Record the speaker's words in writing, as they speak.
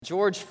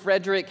George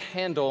Frederick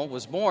Handel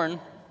was born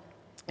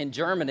in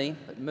Germany,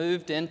 but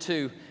moved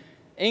into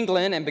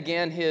England and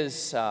began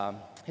his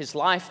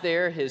life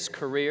there, his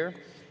career.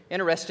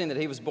 Interesting that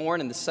he was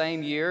born in the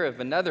same year of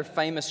another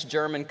famous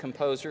German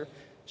composer,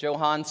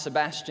 Johann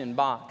Sebastian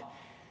Bach.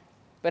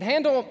 But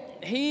Handel,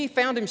 he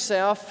found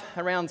himself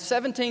around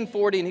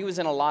 1740 and he was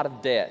in a lot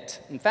of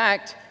debt. In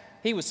fact,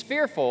 he was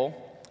fearful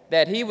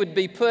that he would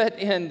be put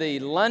in the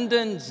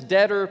London's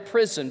debtor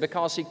prison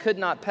because he could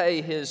not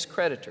pay his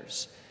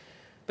creditors.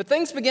 But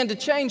things began to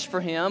change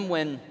for him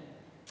when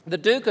the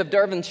Duke of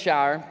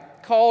Derbyshire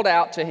called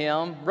out to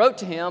him, wrote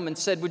to him and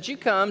said, "Would you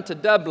come to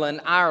Dublin,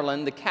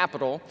 Ireland, the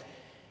capital,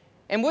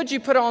 and would you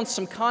put on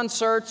some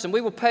concerts and we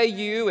will pay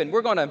you, and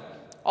we're going to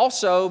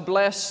also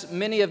bless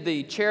many of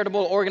the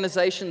charitable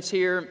organizations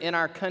here in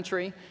our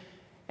country."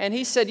 And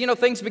he said,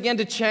 things began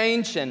to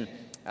change and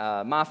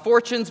my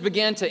fortunes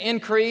began to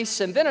increase.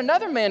 And then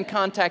another man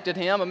contacted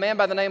him, a man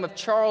by the name of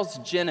Charles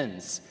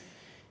Jennens.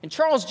 And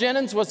Charles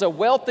Jennens was a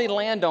wealthy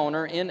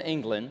landowner in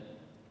England,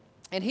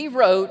 and he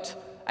wrote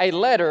a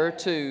letter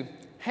to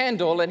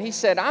Handel, and he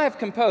said, "I have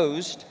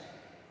composed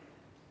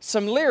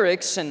some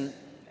lyrics and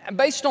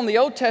based on the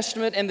Old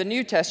Testament and the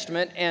New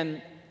Testament,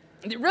 and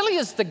it really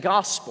is the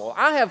gospel.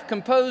 I have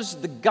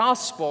composed the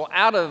gospel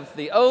out of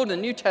the Old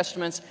and New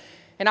Testaments,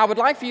 and I would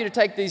like for you to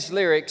take these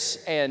lyrics,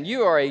 and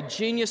you are a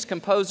genius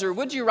composer.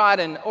 Would you write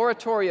an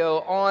oratorio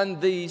on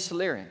these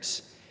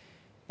lyrics?"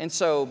 And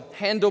so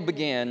Handel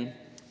began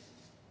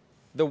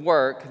the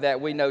work that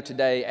we know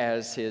today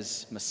as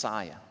his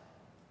Messiah.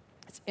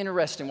 It's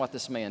interesting what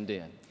this man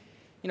did.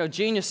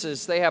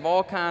 Geniuses, they have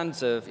all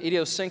kinds of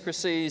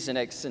idiosyncrasies and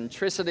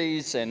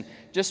eccentricities and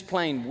just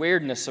plain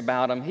weirdness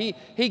about them.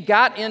 He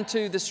got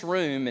into this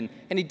room and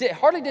he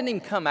hardly didn't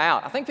even come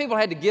out. I think people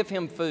had to give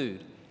him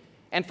food.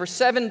 And for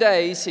 7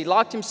 days, he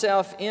locked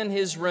himself in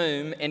his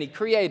room and he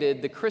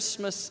created the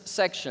Christmas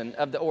section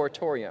of the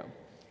oratorio.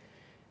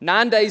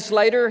 9 days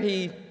later,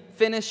 he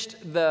finished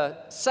the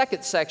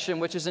second section,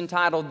 which is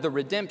entitled The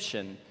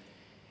Redemption.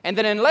 And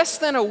then in less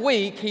than a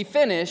week, he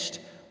finished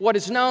what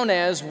is known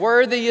as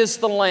Worthy is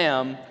the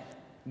Lamb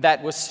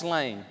that was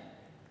slain.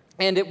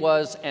 And it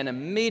was an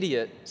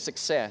immediate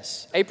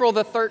success. April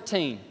the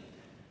 13th,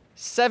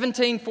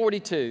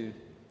 1742,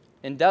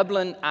 in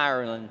Dublin,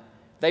 Ireland,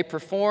 they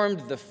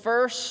performed the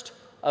first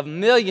of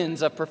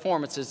millions of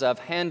performances of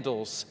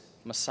Handel's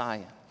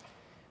Messiah.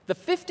 The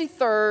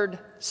 53rd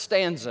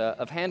stanza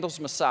of Handel's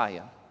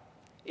Messiah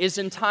is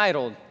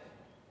entitled,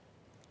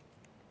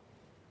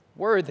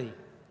 "Worthy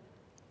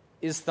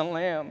is the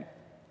Lamb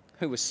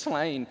who was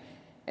slain."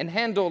 And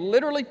Handel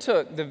literally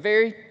took the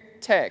very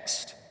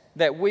text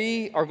that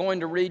we are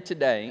going to read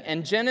today,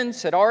 and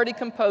Jennens had already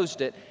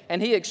composed it,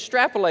 and he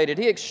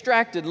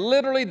extracted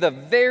literally the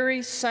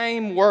very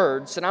same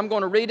words, and I'm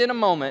going to read in a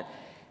moment,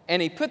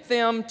 and he put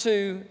them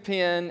to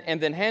pen,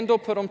 and then Handel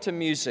put them to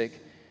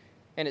music,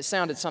 and it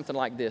sounded something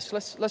like this.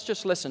 Let's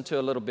just listen to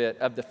a little bit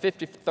of the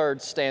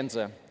 53rd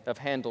stanza of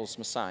Handel's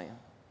Messiah.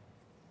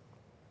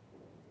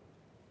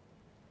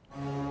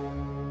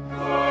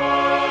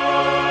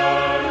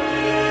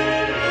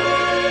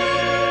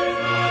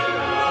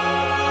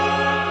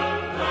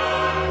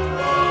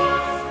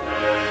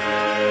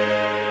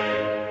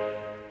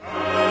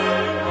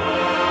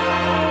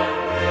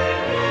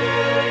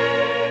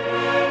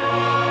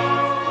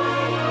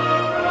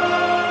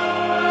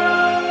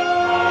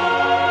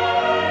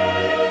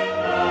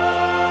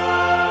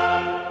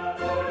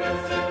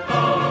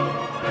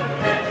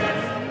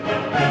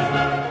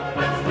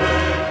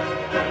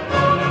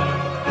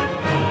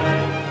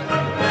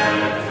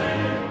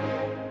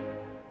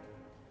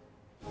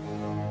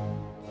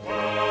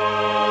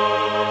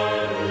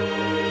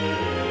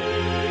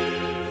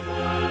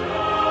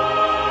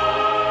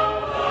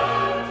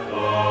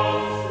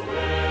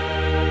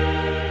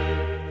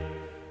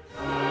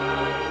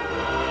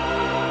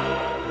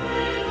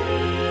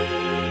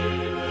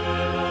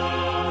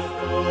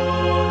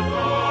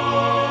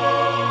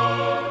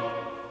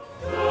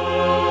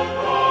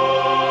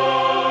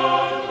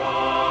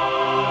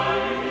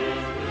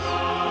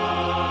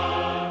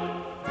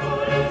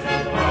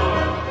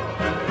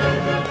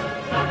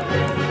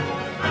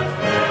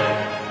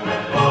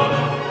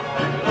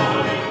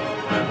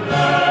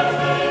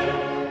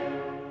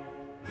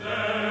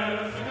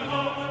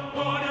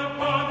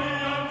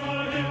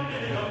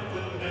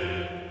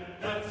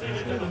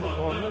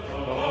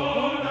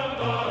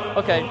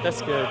 Okay,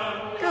 that's good.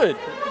 Good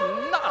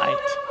night.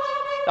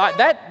 All right,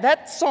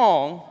 that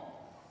song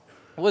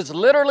was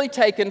literally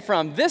taken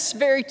from this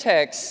very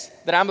text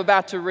that I'm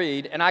about to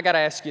read, and I got to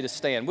ask you to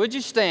stand. Would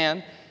you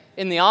stand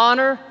in the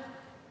honor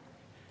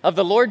of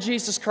the Lord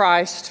Jesus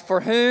Christ,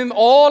 for whom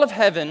all of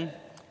heaven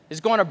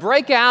is going to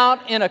break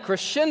out in a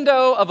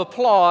crescendo of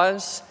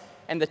applause,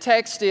 and the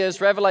text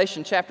is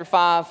Revelation chapter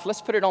 5.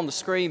 Let's put it on the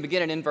screen,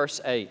 beginning in verse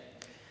 8.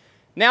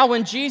 "Now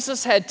when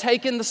Jesus had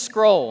taken the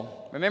scroll,"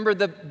 remember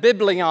the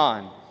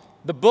Biblion,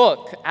 the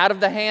book, out of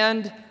the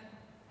hand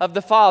of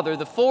the Father,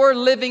 the four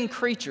living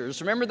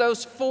creatures, remember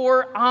those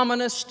four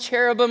ominous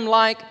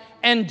cherubim-like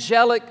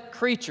angelic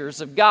creatures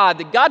of God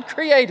that God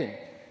created,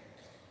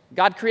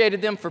 God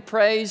created them for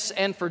praise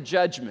and for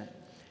judgment.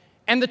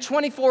 And the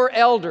 24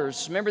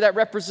 elders, remember that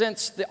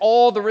represents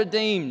all the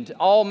redeemed,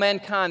 all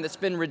mankind that's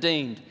been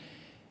redeemed.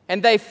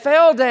 And they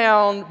fell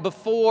down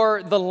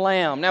before the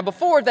Lamb. Now,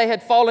 before they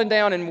had fallen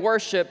down and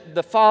worshiped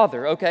the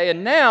Father, okay?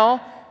 And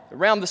now,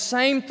 around the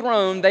same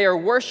throne, they are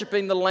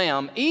worshiping the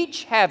Lamb,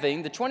 each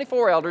having, the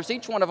 24 elders,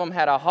 each one of them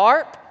had a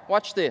harp.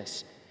 Watch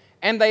this.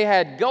 And they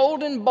had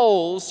golden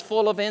bowls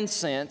full of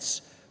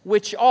incense,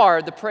 which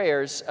are the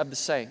prayers of the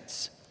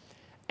saints.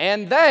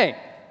 And they,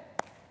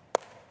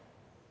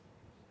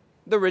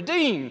 the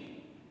redeemed,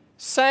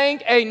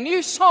 sang a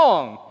new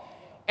song.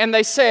 And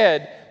they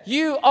said,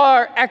 "You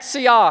are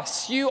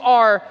Axios, you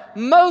are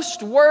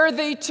most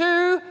worthy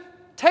to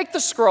take the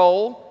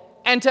scroll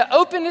and to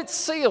open its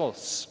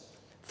seals.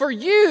 For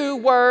you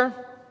were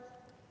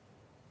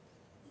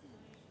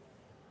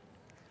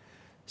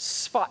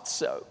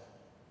sphatzo."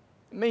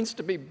 It means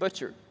to be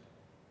butchered.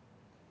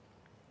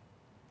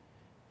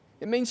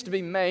 It means to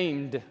be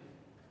maimed.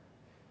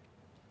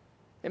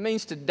 It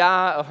means to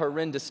die a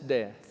horrendous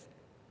death.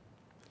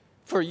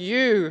 For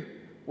you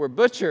were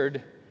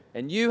butchered,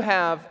 and you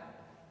have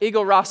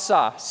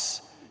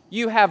igorasas.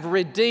 You have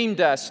redeemed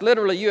us.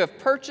 Literally, you have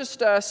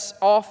purchased us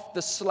off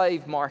the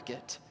slave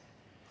market.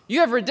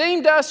 You have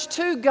redeemed us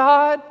to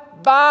God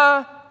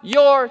by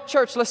your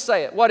church. Let's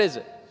say it. What is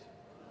it?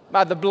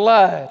 By the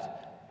blood.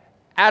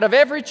 Out of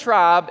every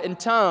tribe and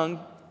tongue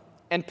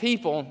and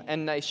people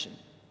and nation.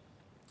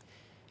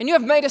 And you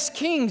have made us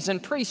kings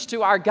and priests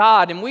to our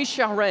God, and we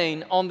shall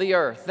reign on the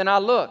earth. Then I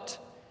looked,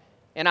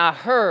 and I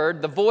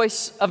heard the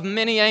voice of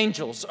many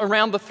angels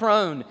around the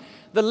throne,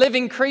 the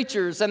living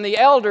creatures and the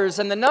elders,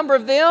 and the number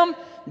of them,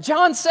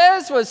 John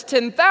says, was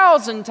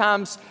 10,000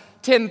 times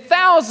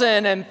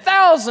 10,000 and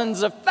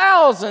thousands of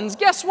thousands.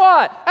 Guess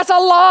what? That's a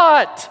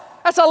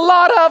lot. That's a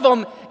lot of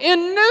them.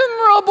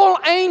 Innumerable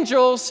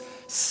angels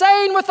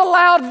saying with a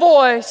loud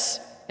voice,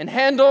 and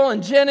Handel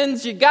and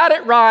Jennings, you got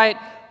it right,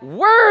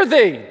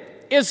 "Worthy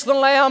is the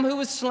Lamb who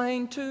was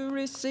slain to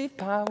receive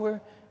power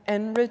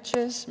and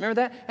riches,"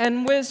 remember that?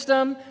 "And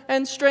wisdom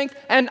and strength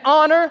and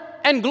honor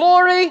and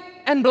glory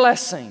and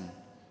blessing."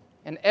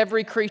 And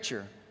every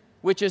creature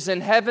which is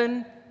in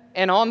heaven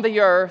and on the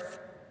earth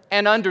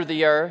and under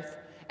the earth,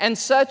 and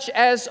such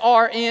as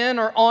are in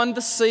or on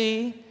the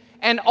sea,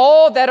 and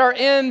all that are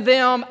in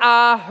them,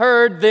 I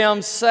heard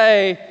them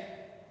say,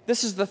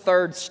 this is the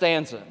third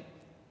stanza,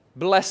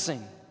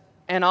 "Blessing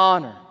and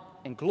honor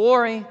and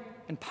glory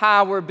and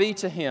power be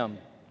to Him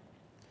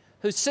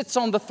who sits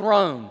on the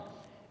throne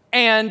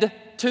and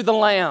to the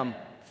Lamb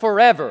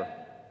forever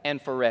and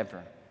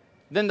forever."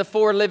 Then the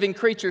four living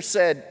creatures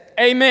said,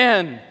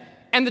 "Amen."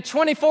 And the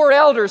 24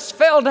 elders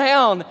fell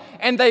down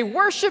and they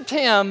worshiped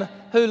Him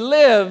who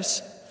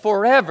lives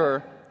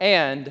forever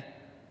and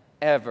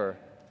ever.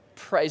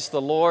 Praise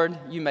the Lord.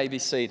 You may be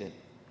seated.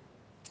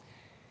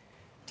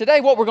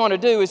 Today what we're going to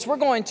do is we're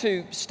going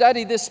to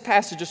study this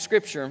passage of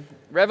Scripture,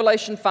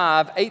 Revelation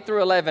 5, 8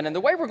 through 11. And the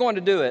way we're going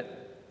to do it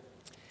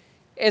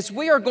is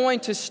we are going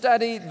to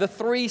study the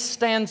three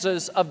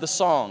stanzas of the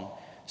song.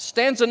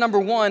 Stanza number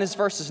 1 is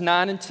verses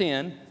 9 and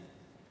 10.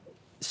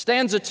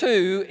 Stanza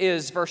 2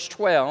 is verse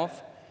 12.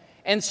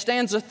 And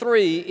stanza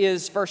 3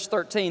 is verse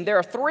 13. There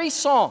are three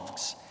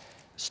songs.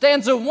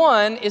 Stanza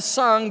 1 is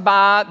sung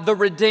by the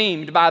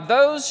redeemed, by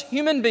those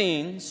human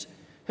beings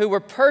who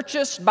were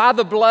purchased by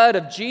the blood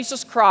of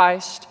Jesus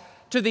Christ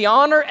to the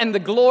honor and the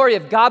glory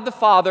of God the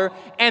Father,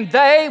 and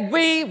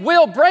we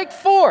will break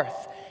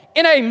forth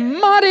in a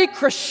mighty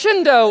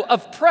crescendo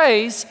of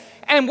praise,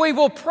 and we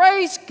will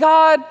praise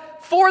God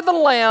for the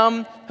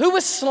Lamb who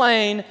was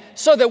slain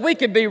so that we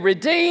could be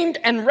redeemed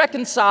and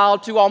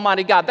reconciled to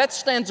Almighty God. That's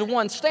stanza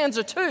 1.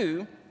 Stanza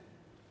 2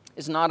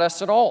 is not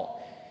us at all.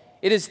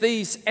 It is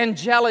these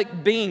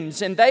angelic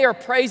beings, and they are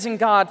praising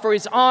God for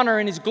His honor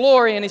and His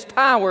glory and His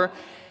power.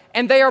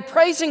 And they are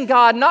praising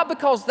God not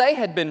because they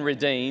had been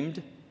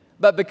redeemed,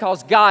 but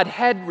because God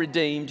had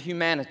redeemed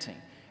humanity.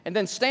 And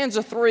then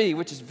stanza 3,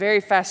 which is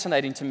very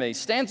fascinating to me.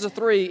 Stanza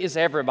 3 is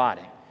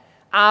everybody.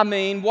 I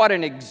mean, what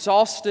an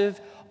exhaustive,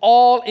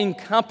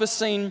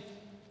 all-encompassing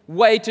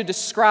way to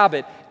describe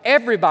it.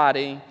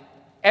 Everybody,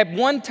 at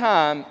one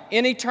time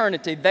in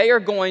eternity, they are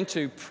going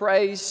to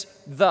praise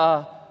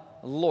the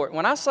Lord.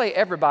 When I say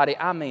everybody,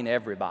 I mean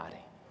everybody.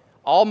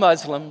 All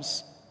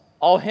Muslims,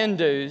 all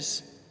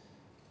Hindus,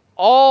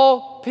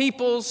 all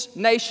peoples,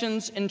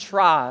 nations, and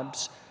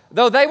tribes.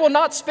 Though they will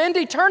not spend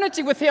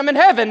eternity with Him in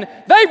heaven,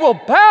 they will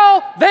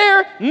bow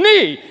their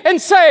knee and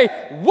say,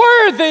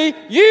 "Worthy,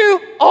 you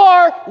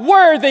are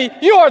worthy.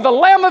 You are the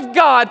Lamb of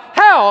God.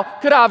 How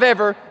could I have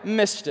ever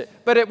missed it?"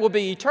 But it will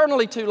be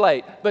eternally too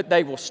late, but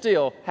they will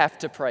still have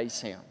to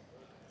praise Him.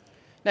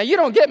 Now, you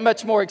don't get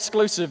much more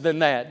exclusive than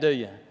that, do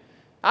you?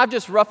 I've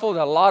just ruffled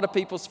a lot of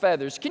people's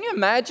feathers. Can you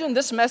imagine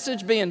this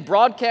message being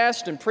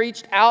broadcast and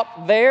preached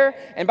out there?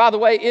 And by the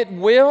way, it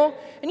will.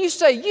 And you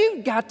say,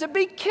 "You got to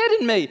be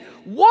kidding me.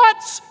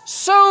 What's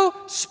so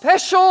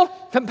special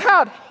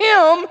about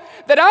Him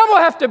that I will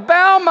have to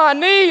bow my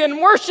knee and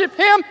worship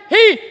Him?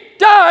 He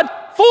died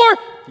for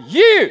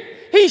you.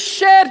 He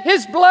shed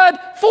His blood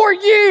for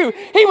you.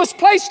 He was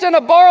placed in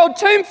a borrowed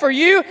tomb for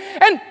you,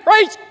 and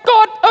praise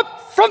God,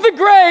 up from the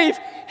grave,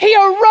 He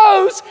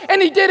arose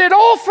and He did it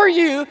all for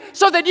you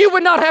so that you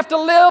would not have to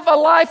live a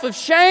life of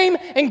shame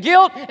and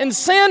guilt and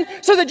sin,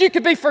 so that you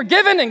could be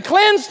forgiven and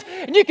cleansed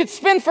and you could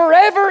spend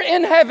forever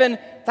in heaven.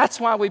 That's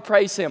why we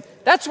praise Him.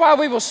 That's why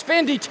we will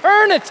spend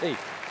eternity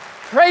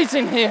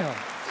praising Him.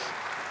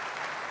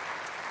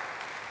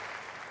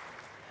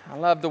 I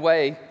love the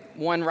way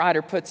one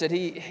writer puts it.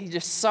 He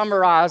just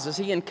summarizes,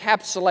 he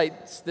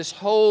encapsulates this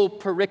whole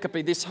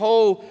pericope, this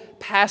whole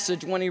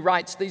passage when he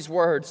writes these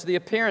words: the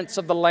appearance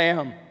of the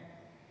Lamb.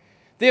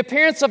 The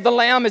appearance of the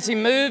Lamb as He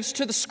moves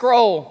to the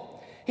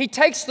scroll. He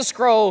takes the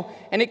scroll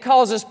and it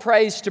causes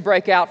praise to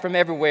break out from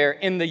everywhere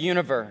in the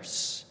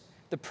universe.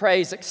 The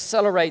praise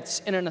accelerates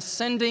in an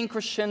ascending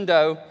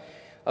crescendo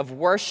of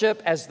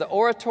worship as the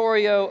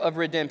oratorio of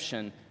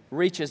redemption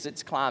reaches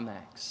its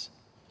climax.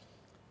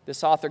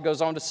 This author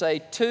goes on to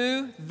say,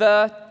 to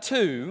the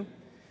two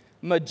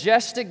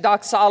majestic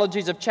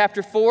doxologies of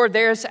chapter 4,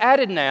 there's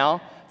added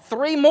now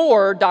 3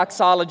 more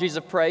doxologies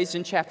of praise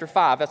in chapter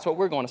 5. That's what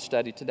we're going to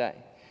study today.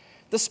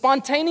 The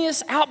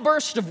spontaneous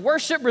outburst of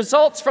worship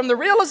results from the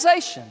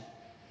realization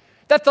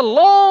that the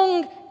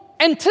long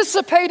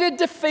anticipated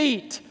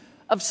defeat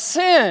of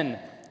sin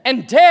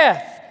and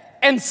death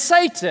and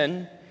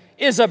Satan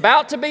is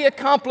about to be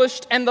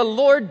accomplished, and the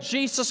Lord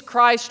Jesus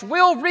Christ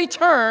will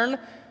return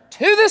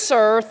to this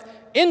earth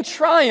in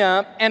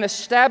triumph and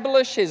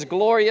establish His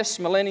glorious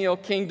millennial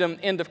kingdom.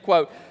 End of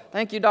quote.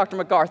 Thank you, Dr.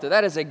 MacArthur.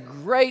 That is a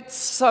great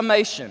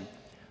summation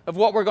of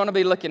what we're going to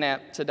be looking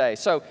at today.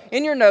 So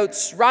in your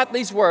notes, write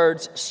these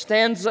words,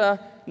 stanza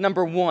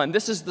number 1.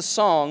 This is the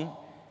song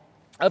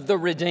of the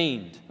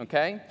redeemed,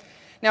 okay?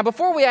 Now,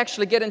 before we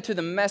actually get into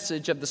the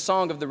message of the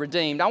song of the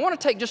redeemed, I want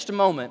to take just a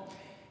moment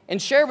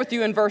and share with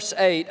you in verse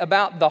 8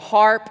 about the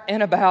harp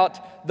and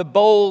about the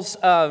bowls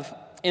of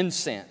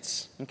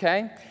incense,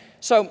 okay?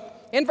 So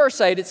in verse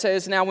 8 it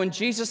says, now when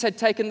Jesus had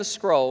taken the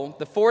scroll,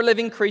 the 4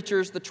 living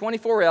creatures, the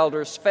 24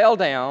 elders, fell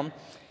down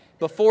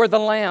before the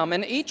Lamb,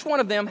 and each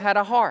one of them had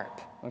a harp,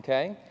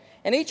 okay?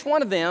 And each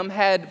one of them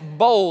had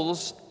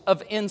bowls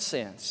of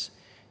incense.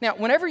 Now,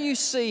 whenever you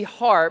see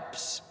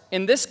harps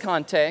in this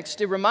context,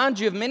 it reminds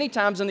you of many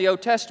times in the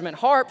Old Testament,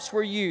 harps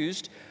were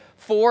used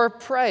for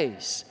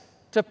praise,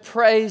 to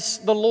praise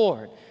the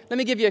Lord. Let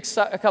me give you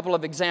a couple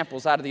of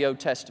examples out of the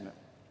Old Testament.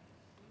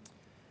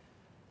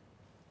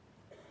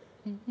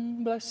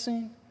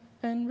 Blessing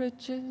and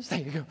riches. There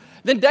you go.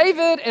 Then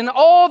David and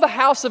all the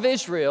house of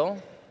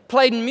Israel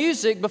played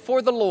music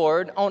before the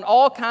Lord on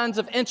all kinds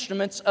of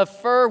instruments of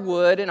fir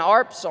wood and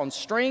harps, on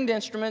stringed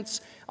instruments,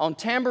 on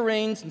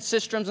tambourines and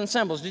sistrums and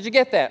cymbals. Did you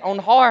get that? On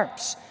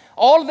harps.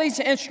 All of these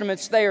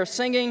instruments, they are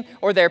singing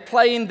or they're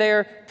playing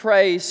their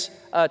praise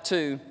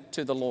to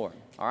the Lord.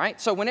 All right?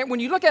 So when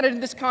you look at it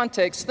in this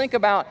context, think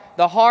about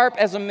the harp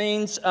as a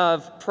means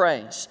of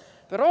praise.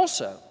 But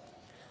also,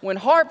 when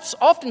harps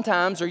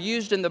oftentimes are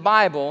used in the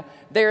Bible,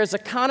 there is a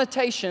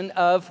connotation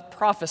of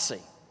prophecy.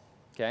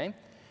 Okay?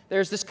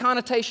 There's this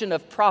connotation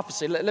of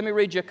prophecy. Let me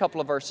read you a couple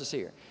of verses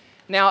here.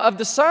 Now, of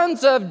the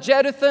sons of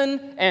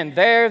Jeduthun, and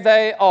there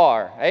they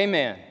are.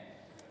 Amen.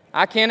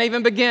 I can't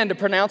even begin to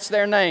pronounce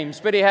their names,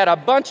 but he had a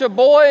bunch of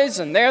boys,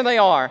 and there they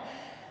are.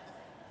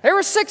 There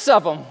were 6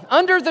 of them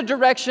under the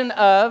direction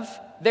of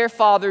their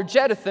father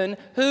Jeduthun,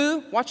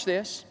 who, watch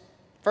this,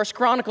 1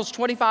 Chronicles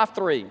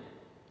 25:3.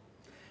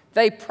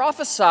 They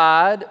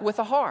prophesied with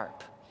a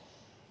harp,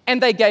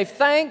 and they gave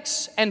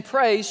thanks and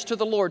praise to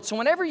the Lord. So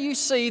whenever you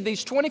see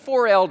these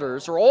 24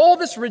 elders or all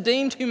this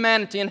redeemed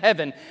humanity in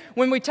heaven,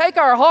 when we take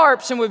our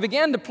harps and we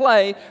begin to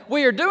play,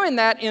 we are doing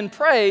that in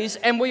praise,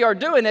 and we are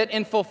doing it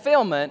in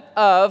fulfillment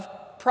of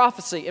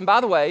prophecy. And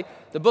by the way,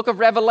 the book of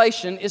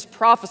Revelation is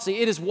prophecy.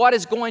 It is what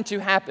is going to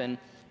happen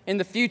in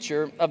the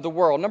future of the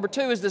world. Number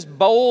 2 is this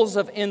bowls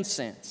of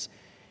incense.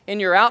 In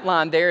your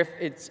outline there,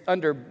 it's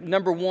under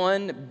number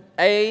 1,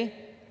 A,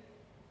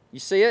 you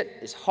see it,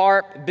 is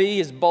harp. B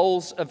is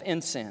bowls of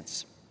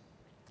incense.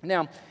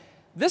 Now,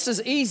 this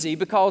is easy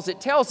because it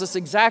tells us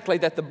exactly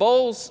that the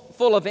bowls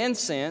full of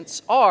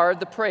incense are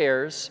the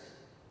prayers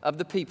of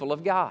the people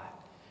of God.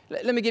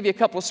 Let me give you a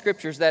couple of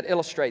scriptures that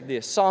illustrate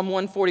this. Psalm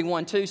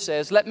 141:2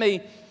 says, Let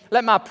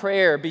my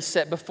prayer be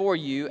set before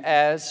you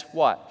as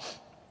what?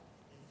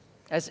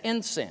 As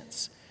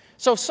incense.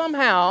 So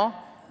somehow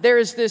there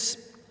is this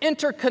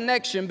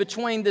interconnection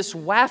between this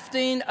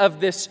wafting of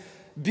this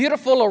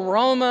beautiful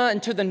aroma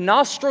into the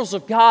nostrils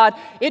of God.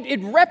 It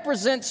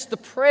represents the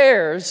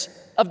prayers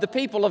of the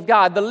people of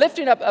God, the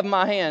lifting up of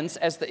my hands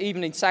as the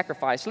evening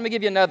sacrifice. Let me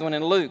give you another one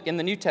in Luke, in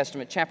the New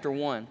Testament, chapter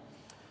 1.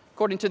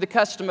 According to the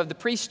custom of the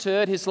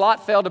priesthood, his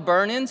lot fell to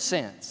burn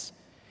incense.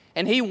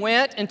 And he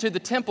went into the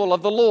temple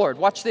of the Lord.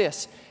 Watch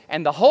this.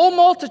 And the whole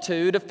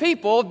multitude of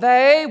people,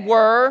 they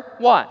were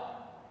what?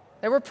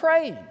 They were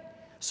praying.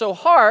 So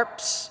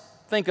harps,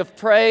 think of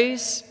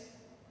praise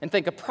and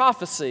think of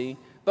prophecy.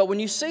 But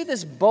when you see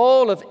this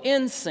bowl of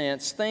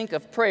incense, think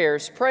of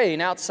prayers,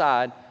 praying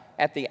outside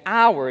at the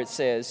hour, it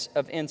says,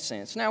 of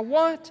incense. Now,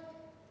 what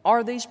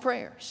are these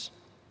prayers?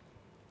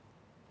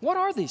 What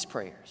are these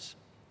prayers?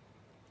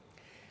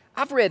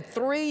 I've read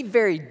 3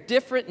 very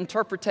different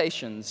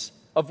interpretations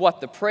of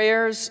what the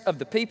prayers of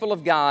the people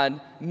of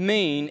God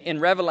mean in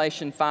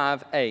Revelation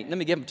 5:8. Let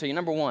me give them to you.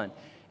 Number 1,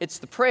 it's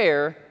the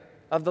prayer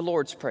of the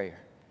Lord's Prayer.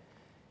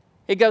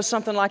 It goes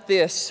something like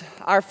this: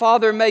 Our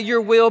Father, may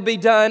your will be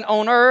done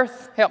on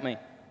earth, help me,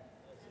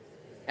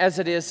 as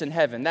it is in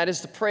heaven. That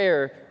is the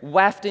prayer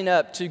wafting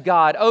up to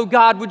God. Oh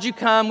God, would you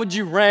come, would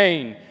you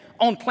reign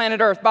on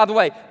planet Earth? By the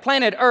way,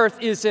 planet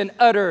Earth is in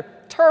utter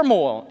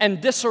turmoil and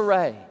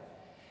disarray.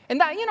 And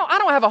that, I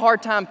don't have a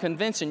hard time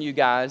convincing you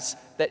guys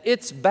that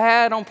it's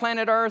bad on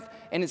planet Earth,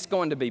 and it's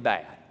going to be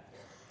bad.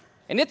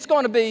 And it's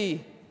going to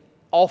be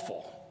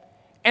awful.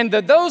 And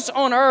those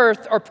on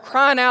earth are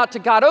crying out to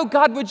God, oh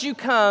God, would you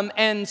come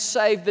and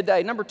save the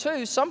day? Number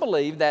 2, some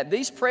believe that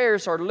these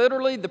prayers are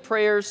literally the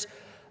prayers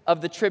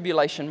of the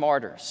tribulation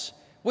martyrs.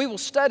 We will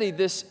study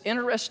this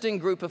interesting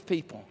group of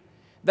people.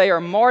 They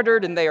are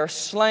martyred and they are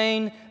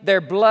slain.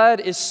 Their blood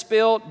is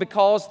spilled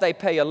because they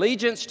pay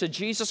allegiance to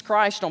Jesus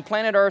Christ on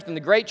planet Earth in the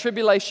Great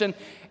Tribulation.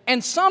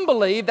 And some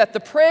believe that the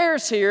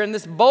prayers here in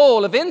this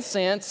bowl of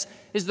incense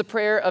is the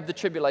prayer of the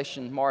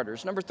tribulation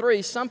martyrs. Number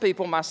 3, some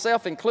people,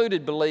 myself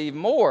included, believe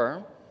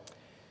more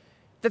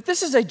that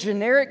this is a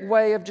generic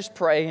way of just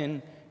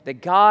praying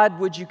that God,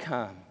 would you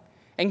come?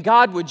 And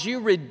God, would you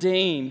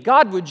redeem?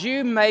 God, would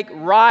you make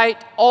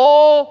right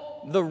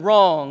all the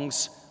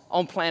wrongs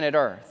on planet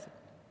Earth?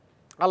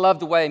 I love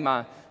the way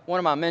one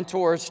of my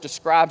mentors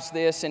describes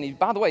this, and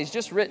by the way, he's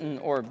just written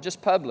or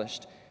just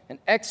published an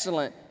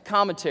excellent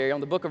commentary on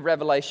the book of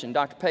Revelation,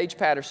 Dr. Paige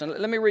Patterson.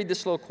 Let me read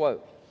this little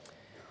quote.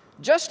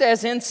 Just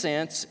as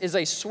incense is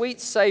a sweet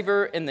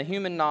savor in the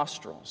human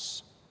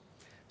nostrils,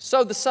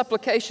 so the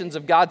supplications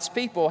of God's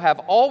people have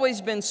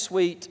always been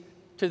sweet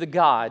to the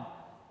God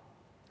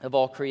of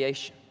all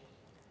creation.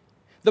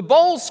 The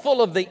bowls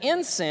full of the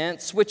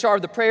incense, which are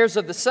the prayers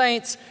of the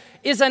saints,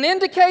 is an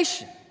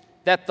indication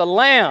that the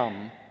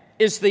Lamb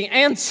is the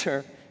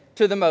answer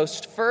to the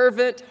most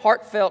fervent,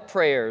 heartfelt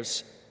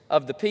prayers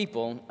of the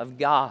people of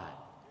God.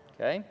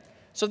 Okay?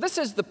 So this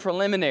is the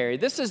preliminary.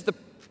 This is the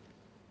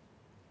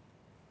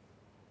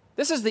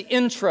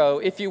intro,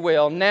 if you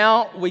will.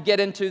 Now we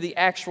get into the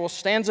actual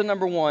stanza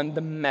number 1,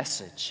 the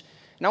message.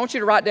 And I want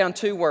you to write down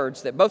 2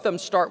 words that both of them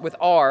start with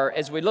R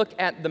as we look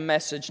at the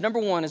message. Number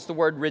 1 is the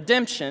word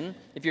redemption.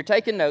 If you're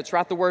taking notes,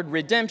 write the word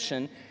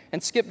redemption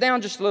and skip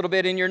down just a little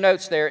bit in your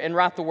notes there and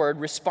write the word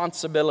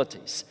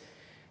responsibilities.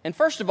 And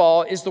first of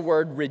all is the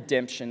word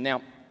redemption.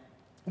 Now,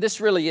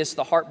 this really is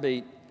the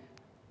heartbeat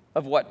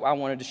of what I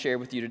wanted to share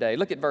with you today.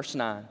 Look at verse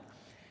 9.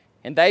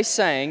 And they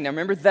sang, now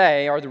remember,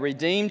 they are the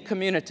redeemed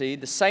community,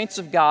 the saints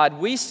of God.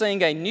 We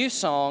sing a new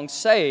song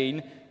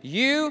saying,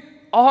 you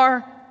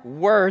are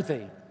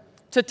worthy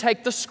to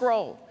take the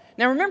scroll.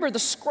 Now remember, the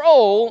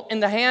scroll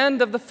in the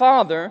hand of the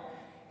Father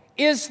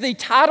is the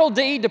title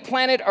deed to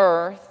planet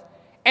Earth.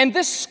 And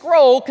this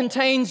scroll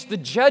contains the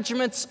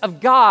judgments of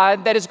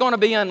God that is going to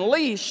be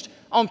unleashed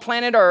on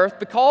planet Earth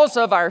because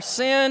of our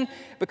sin,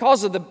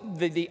 because of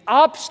the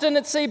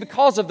obstinacy,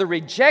 because of the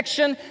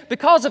rejection,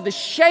 because of the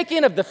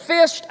shaking of the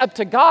fist up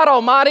to God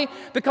Almighty,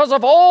 because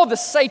of all the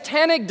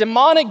satanic,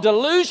 demonic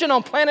delusion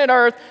on planet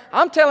Earth.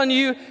 I'm telling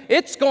you,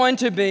 it's going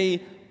to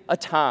be a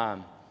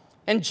time.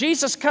 And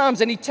Jesus comes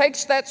and He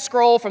takes that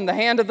scroll from the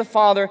hand of the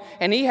Father,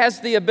 and He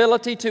has the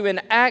ability to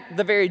enact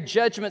the very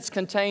judgments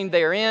contained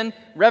therein,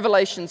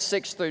 Revelation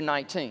 6 through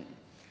 19.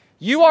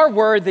 You are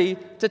worthy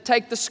to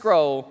take the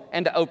scroll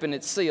and to open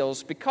its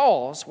seals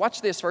because,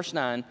 watch this, verse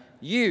 9,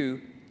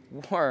 you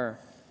were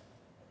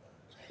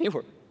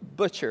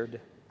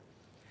butchered.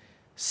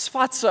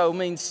 Sphazo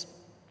means,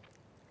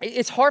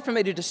 it's hard for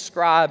me to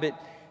describe it.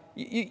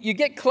 You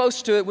get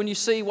close to it when you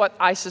see what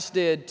ISIS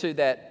did to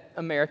that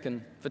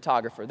American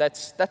photographer.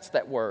 That's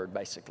that word,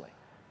 basically.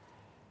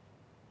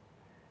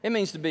 It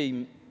means to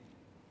be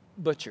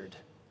butchered.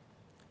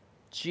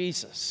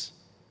 Jesus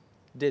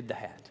did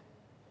that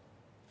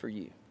for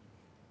you.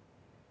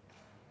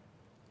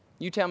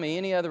 You tell me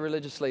any other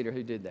religious leader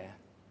who did that.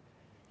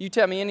 You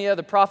tell me any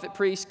other prophet,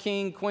 priest,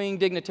 king, queen,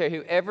 dignitary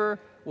who ever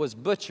was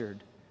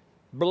butchered,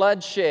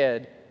 blood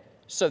shed,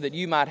 so that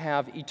you might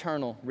have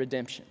eternal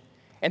redemption.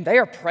 And they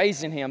are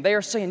praising Him. They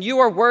are saying, you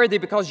are worthy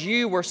because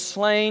you were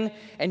slain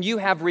and you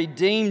have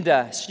redeemed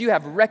us. You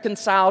have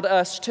reconciled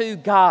us to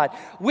God.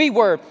 We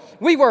were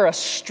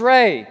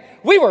astray.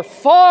 We were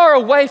far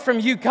away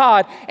from you,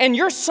 God. And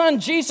your Son,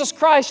 Jesus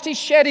Christ, He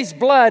shed His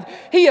blood.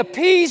 He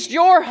appeased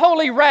your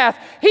holy wrath.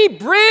 He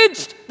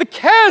bridged the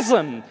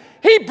chasm.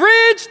 He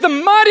bridged the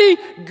muddy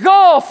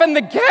gulf and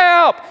the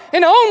gap.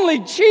 And only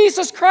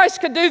Jesus Christ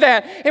could do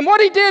that. And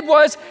what He did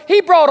was He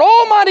brought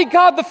Almighty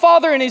God the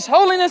Father in His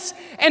holiness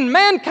and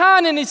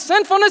mankind in His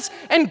sinfulness.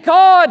 And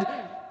God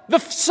the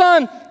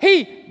Son,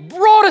 He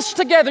brought us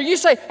together. You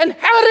say, and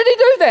how did He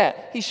do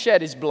that? He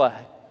shed His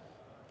blood.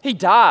 He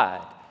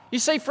died. You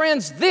see,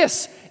 friends,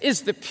 this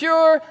is the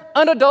pure,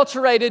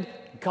 unadulterated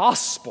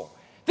gospel.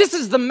 This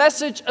is the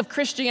message of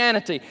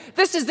Christianity.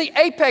 This is the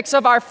apex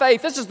of our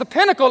faith. This is the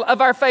pinnacle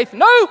of our faith.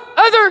 No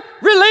other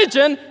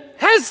religion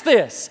has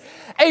this.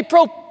 a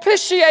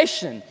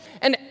propitiation,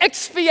 an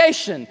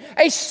expiation,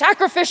 a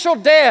sacrificial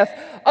death,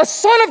 a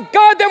Son of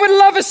God that would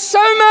love us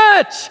so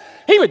much,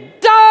 He would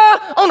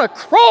die on a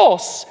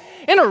cross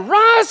and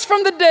arise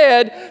from the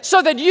dead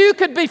so that you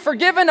could be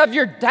forgiven of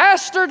your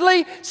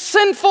dastardly,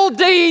 sinful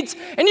deeds,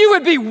 and you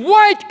would be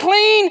white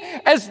clean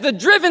as the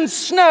driven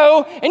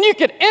snow, and you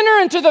could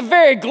enter into the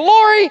very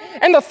glory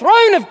and the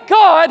throne of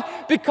God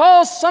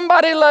because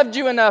somebody loved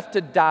you enough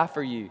to die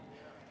for you.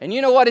 And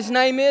you know what His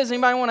name is?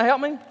 Anybody want to help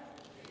me?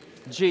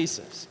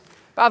 Jesus.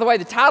 By the way,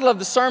 the title of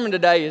the sermon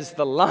today is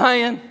The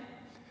Lion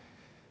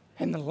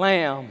and the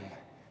Lamb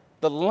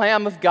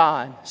of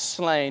God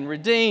slain,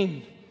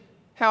 redeemed.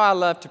 How I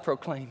love to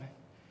proclaim it.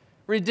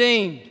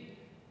 Redeemed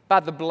by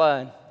the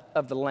blood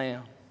of the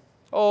Lamb.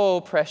 Oh,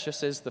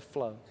 precious is the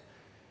flow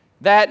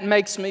that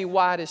makes me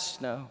white as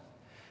snow.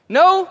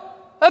 No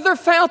other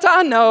fount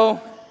I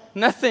know,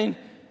 nothing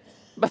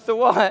but the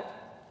what?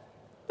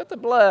 But the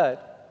blood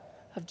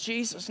of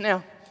Jesus.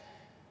 Now,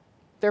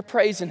 they're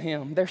praising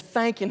Him, they're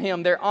thanking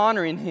Him, they're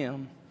honoring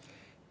Him.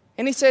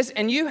 And He says,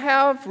 and you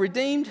have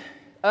redeemed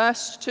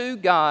us to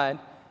God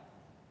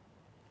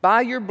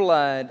by your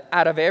blood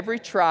out of every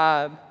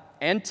tribe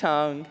and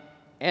tongue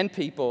and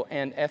people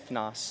and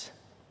ethnos.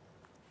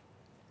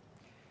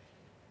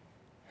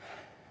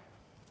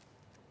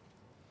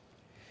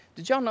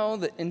 Did y'all know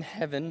that in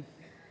heaven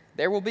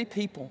there will be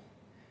people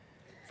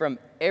from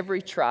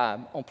every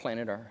tribe on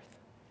planet Earth?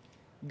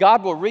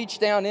 God will reach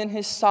down in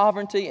His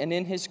sovereignty and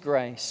in His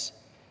grace,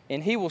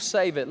 and He will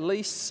save at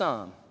least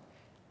some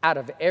out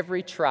of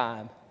every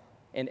tribe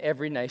in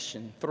every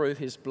nation through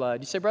His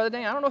blood. You say, Brother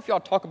Dan, I don't know if y'all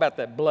talk about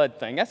that blood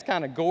thing. That's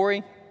kind of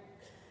gory.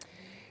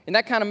 And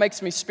that kind of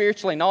makes me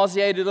spiritually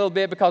nauseated a little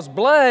bit because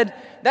blood,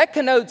 that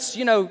connotes,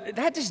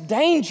 that just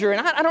danger.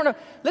 And I don't know.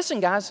 Listen,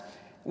 guys,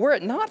 were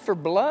it not for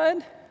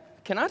blood,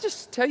 can I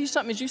just tell you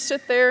something? As you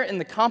sit there in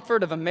the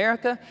comfort of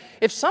America,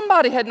 if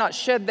somebody had not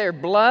shed their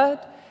blood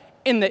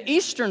in the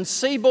eastern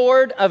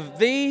seaboard of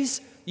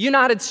these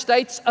United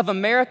States of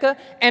America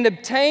and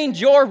obtained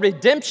your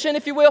redemption,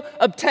 if you will,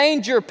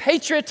 obtained your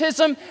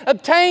patriotism,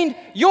 obtained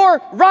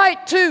your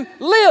right to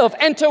live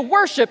and to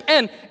worship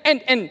and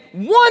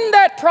won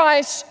that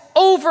price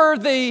over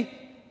the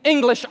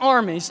English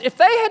armies. If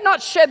they had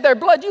not shed their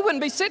blood, you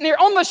wouldn't be sitting here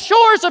on the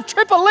shores of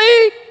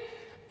Tripoli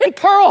in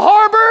Pearl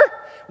Harbor.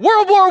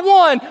 World War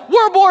I,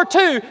 World War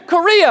II,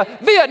 Korea,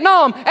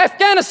 Vietnam,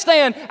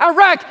 Afghanistan,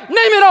 Iraq,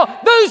 name it all.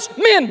 Those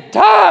men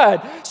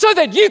died so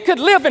that you could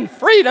live in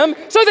freedom,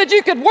 so that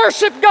you could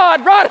worship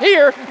God right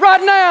here,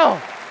 right now.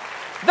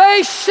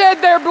 They shed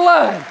their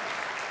blood.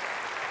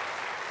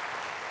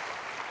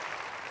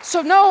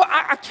 So no,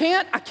 I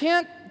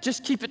can't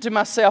just keep it to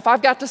myself.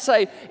 I've got to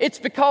say, it's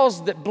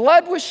because that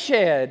blood was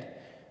shed,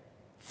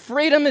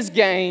 freedom is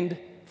gained,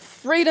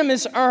 freedom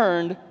is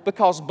earned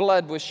because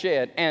blood was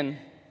shed. And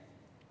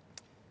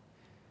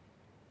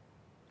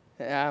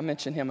I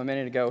mentioned him a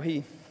minute ago.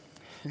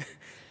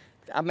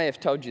 I may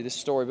have told you this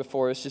story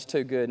before. It's just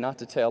too good not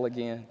to tell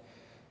again.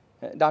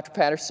 Dr.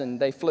 Patterson,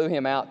 they flew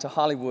him out to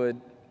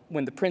Hollywood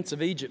when the Prince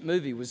of Egypt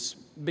movie was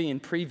being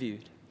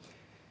previewed.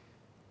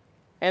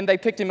 And they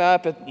picked him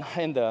up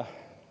in the,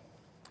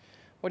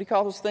 what do you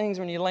call those things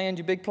when you land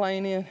your big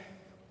plane in?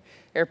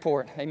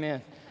 Airport,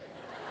 amen.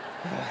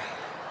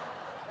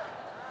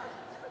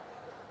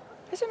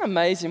 Isn't it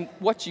amazing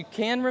what you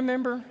can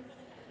remember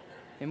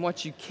and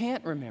what you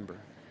can't remember?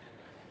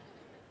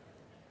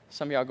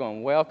 Some of y'all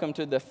going, welcome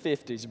to the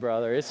 50s,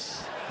 brother. It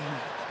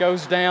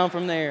goes down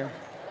from there.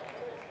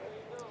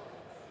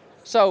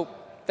 So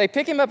they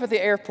pick him up at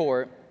the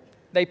airport.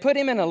 They put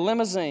him in a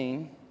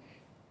limousine.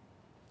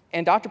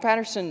 And Dr.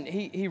 Patterson,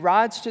 he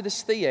rides to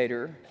this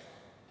theater.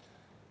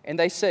 And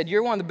they said,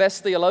 you're one of the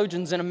best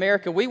theologians in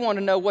America. We want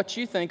to know what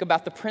you think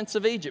about the Prince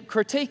of Egypt.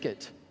 Critique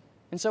it.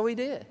 And so he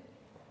did.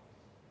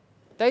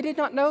 They did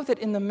not know that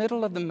in the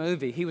middle of the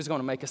movie, he was going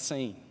to make a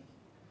scene.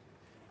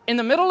 In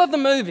the middle of the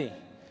movie,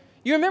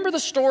 you remember the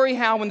story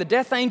how when the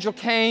death angel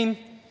came,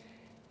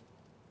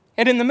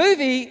 and in the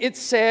movie it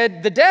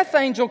said the death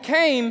angel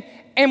came,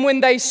 and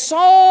when they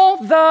saw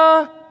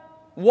the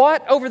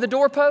what over the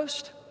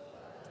doorpost?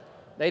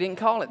 They didn't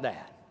call it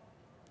that.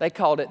 They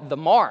called it the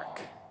mark.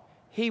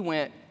 He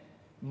went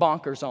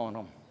bonkers on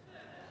them.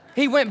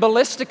 He went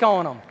ballistic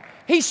on them.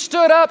 He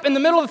stood up in the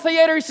middle of the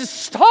theater. He says,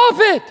 stop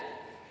it.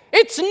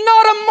 It's not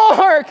a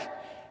mark.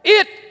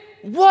 It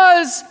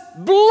was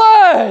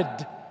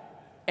blood.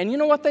 And you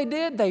know what they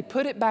did? They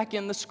put it back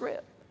in the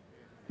script.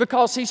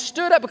 Because he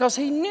stood up, because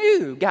he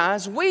knew,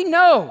 guys, we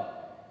know,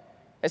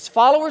 as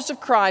followers of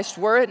Christ,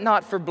 were it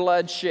not for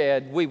blood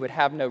shed, we would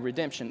have no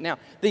redemption. Now,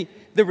 the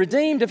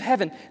redeemed of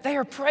heaven, they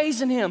are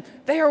praising Him.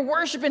 They are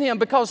worshiping Him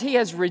because He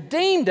has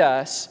redeemed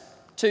us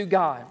to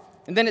God.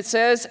 And then it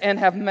says, and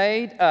have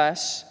made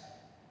us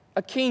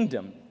a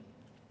kingdom.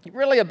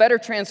 Really, a better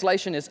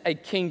translation is a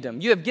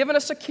kingdom. You have given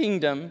us a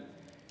kingdom.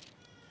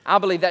 I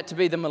believe that to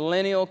be the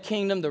millennial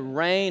kingdom, the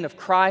reign of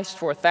Christ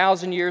for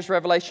 1,000 years,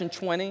 Revelation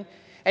 20.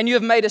 And you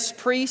have made us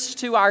priests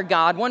to our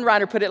God. One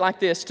writer put it like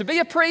this: to be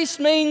a priest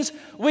means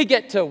we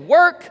get to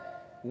work,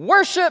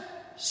 worship,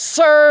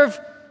 serve,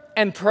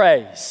 and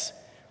praise.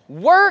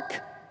 Work,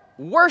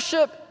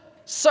 worship,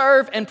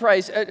 serve, and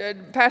praise.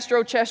 Pastor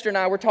O'Chester and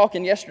I were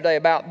talking yesterday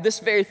about this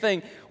very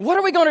thing. What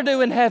are we going to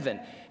do in heaven?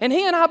 And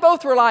he and I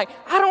both were like,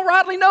 I don't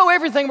rightly know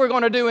everything we're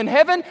going to do in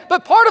heaven,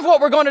 but part of what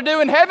we're going to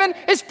do in heaven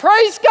is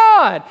praise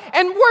God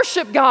and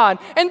worship God.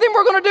 And then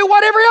we're going to do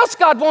whatever else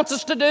God wants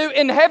us to do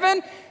in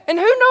heaven. And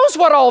who knows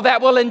what all that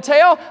will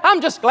entail?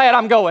 I'm just glad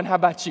I'm going. How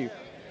about you?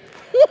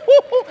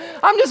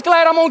 I'm just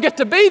glad I'm going to get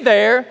to be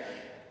there.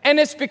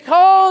 And it's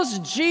because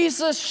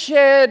Jesus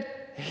shed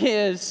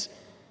His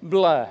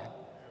blood.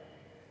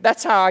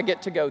 That's how I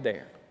get to go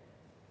there.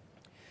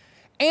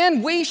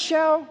 And we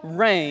shall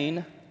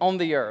reign on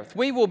the earth.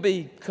 We will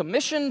be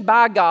commissioned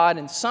by God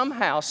in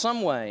somehow,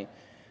 some way.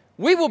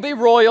 We will be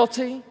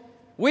royalty.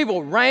 We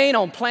will reign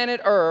on planet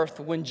Earth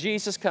when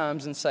Jesus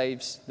comes and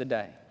saves the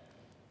day.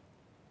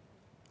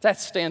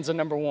 That's stanza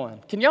number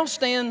 1. Can y'all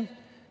stand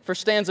for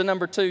stanza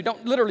number 2?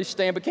 Don't literally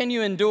stand, but can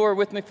you endure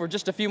with me for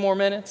just a few more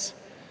minutes?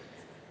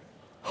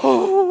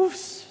 Oh,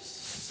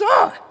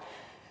 son.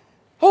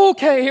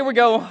 Okay, here we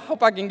go.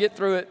 Hope I can get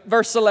through it.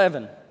 Verse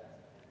 11.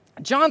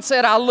 John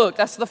said, I looked.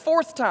 That's the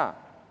 4th time.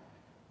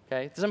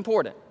 Okay, it's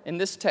important in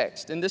this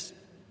text, in this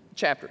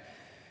chapter.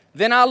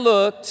 Then I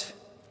looked,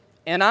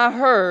 and I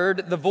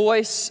heard the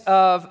voice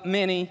of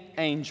many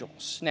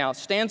angels. Now,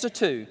 stanza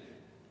 2,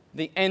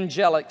 the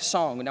angelic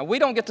song. Now, we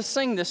don't get to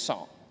sing this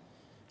song.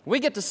 We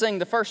get to sing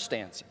the first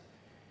stanza.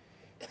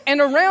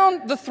 And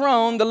around the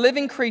throne, the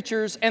living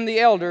creatures and the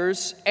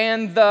elders,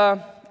 and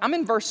I'm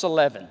in verse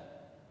 11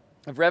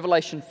 of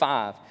Revelation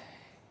 5.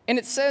 And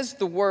it says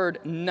the word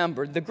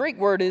numbered. The Greek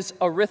word is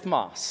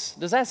arithmos.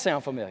 Does that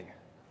sound familiar?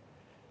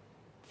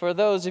 For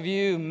those of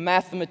you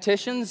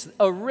mathematicians,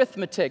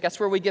 arithmetic, that's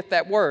where we get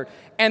that word.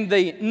 And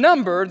the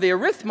number, the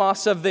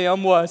arithmos of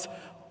them was,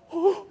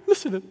 oh,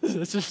 listen to this,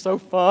 it's just so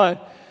fun.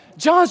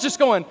 John's just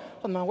going,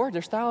 oh my word,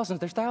 there's thousands,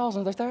 they're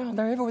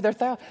everywhere, they're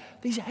thousands.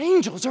 These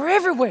angels are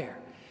everywhere.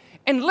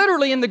 And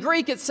literally in the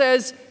Greek it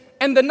says,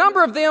 and the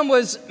number of them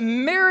was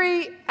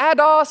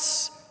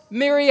myriados,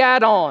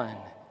 myriadon.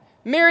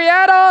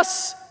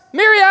 Myriados,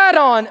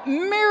 myriadon,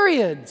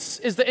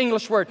 myriads is the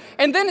English word.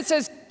 And then it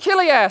says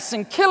Kilias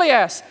and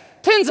Kilias,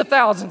 tens of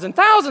thousands and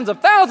thousands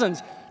of thousands.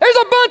 There's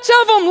a bunch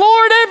of them,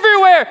 Lord,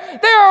 everywhere.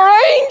 There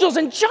are angels.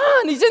 And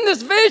John, he's in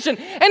this vision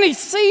and he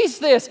sees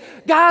this.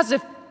 Guys,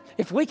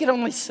 if we could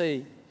only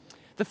see,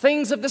 the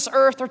things of this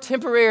earth are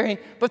temporary,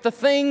 but the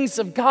things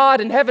of God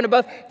in heaven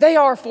above, they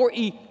are for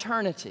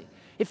eternity.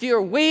 If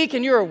you're weak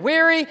and you're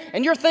weary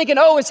and you're thinking,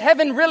 oh, is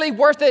heaven really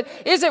worth it?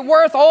 Is it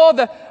worth all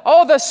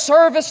the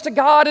service to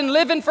God and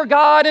living for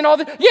God and all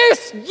that?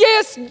 Yes,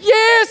 yes,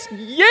 yes,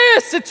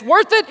 yes, it's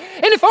worth it.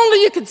 And if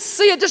only you could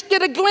see it, just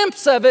get a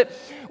glimpse of it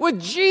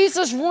with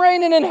Jesus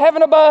reigning in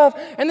heaven above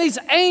and these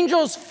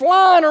angels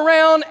flying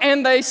around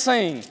and they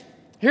sing.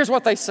 Here's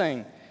what they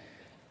sing.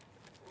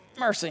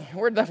 Mercy,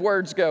 where'd the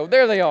words go?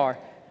 There they are.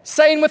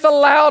 Saying with a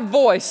loud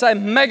voice, say,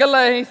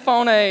 megale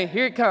phone,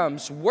 here it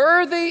comes.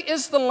 Worthy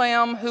is the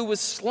Lamb who was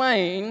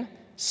slain,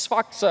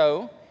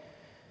 sphaxo,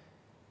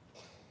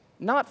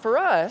 not for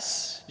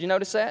us. Do you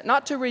notice that?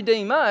 Not to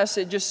redeem us,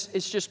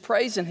 it's just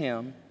praising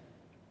Him.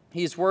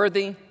 He is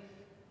worthy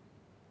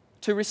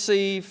to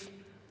receive.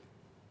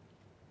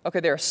 Okay,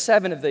 there are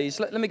 7 of these.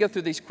 Let me go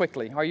through these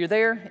quickly. Are you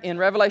there? In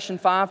Revelation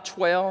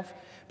 5:12.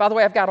 By the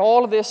way, I've got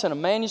all of this in a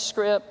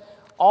manuscript.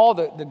 All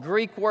the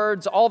Greek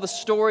words, all the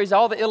stories,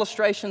 all the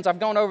illustrations. I've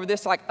gone over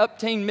this like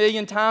 18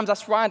 million times.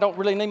 That's why I don't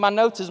really need my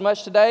notes as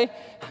much today.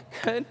 I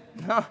could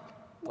not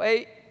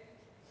wait.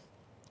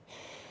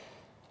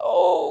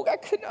 Oh, I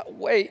could not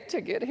wait to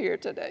get here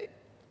today.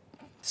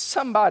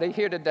 Somebody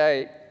here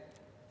today.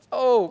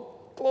 Oh,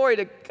 glory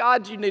to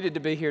God, you needed to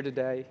be here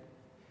today.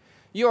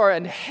 You are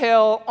in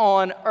hell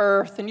on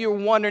earth and you're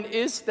wondering,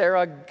 is there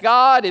a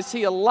God? Is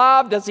He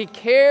alive? Does He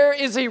care?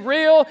 Is He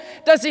real?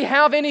 Does He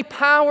have any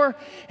power?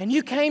 And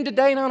you came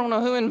today and I don't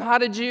know who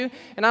invited you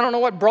and I don't know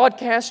what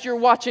broadcast you're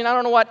watching. I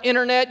don't know what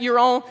internet you're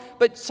on,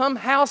 but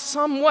somehow,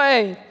 some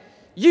way,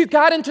 you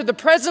got into the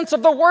presence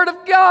of the Word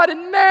of God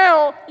and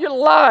now your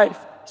life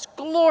is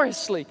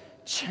gloriously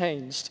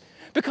changed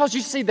because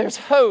you see there's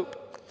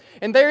hope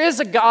and there is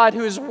a God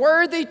who is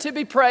worthy to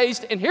be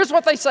praised. And here's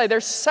what they say.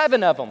 There's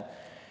 7 of them.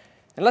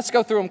 And let's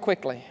go through them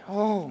quickly.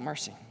 Oh,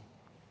 mercy.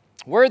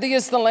 Worthy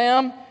is the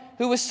Lamb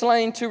who was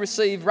slain to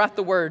receive, write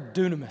the word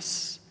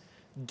dunamis,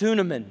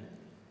 dunamin,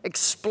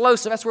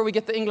 explosive. That's where we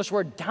get the English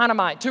word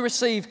dynamite, to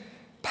receive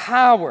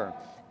power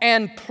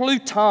and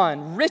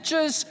Pluton,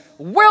 riches,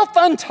 wealth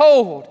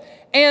untold,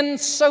 and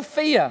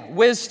Sophia,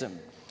 wisdom.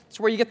 That's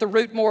where you get the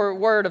root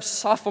word of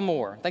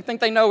sophomore. They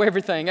think they know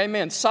everything.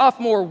 Amen.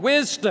 Sophomore,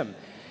 wisdom,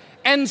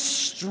 and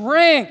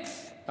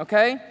strength.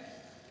 Okay?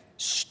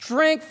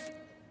 Strength.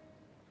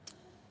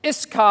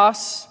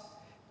 Iskos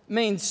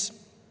means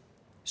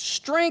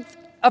strength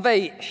of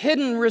a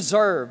hidden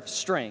reserve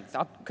strength.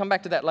 I'll come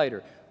back to that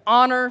later.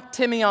 Honor,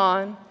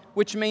 timion,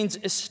 which means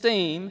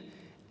esteem,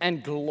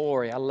 and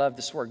glory. I love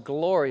this word.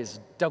 Glory is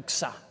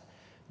doxa.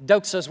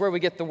 Doxa is where we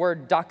get the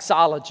word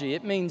doxology.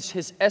 It means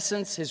His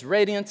essence, His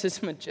radiance,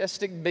 His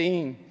majestic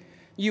being.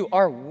 You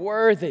are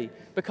worthy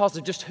because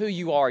of just who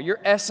you are, your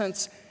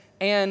essence,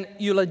 and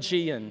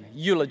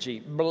eulogy,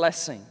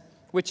 blessing,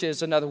 which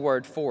is another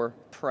word for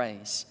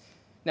praise.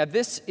 Now,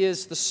 this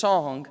is the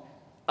song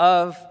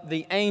of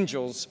the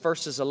angels,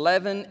 verses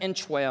 11 and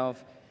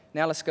 12.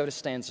 Now let's go to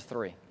stanza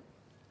 3.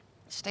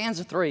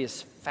 Stanza 3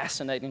 is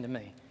fascinating to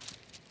me.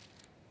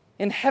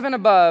 In heaven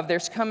above,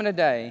 there's coming a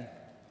day,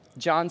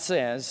 John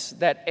says,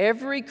 that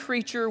every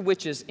creature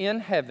which is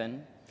in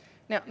heaven.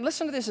 Now,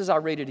 listen to this as I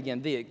read it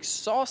again. The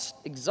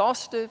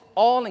exhaustive,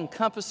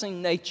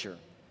 all-encompassing nature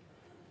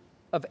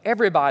of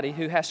everybody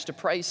who has to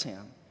praise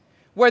Him.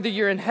 Whether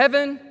you're in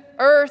heaven,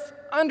 earth,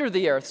 under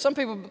the earth. Some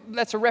people,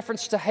 that's a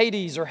reference to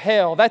Hades or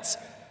hell. That's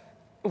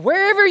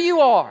wherever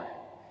you are.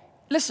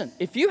 Listen,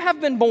 if you have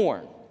been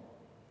born,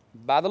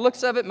 by the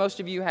looks of it,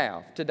 most of you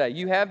have today.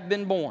 You have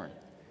been born.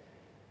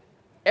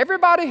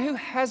 Everybody who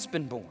has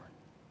been born,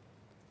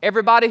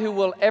 everybody who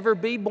will ever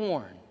be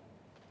born,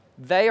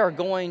 they are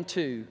going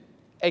to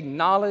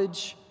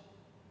acknowledge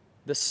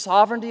the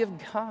sovereignty of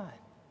God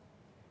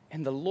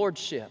and the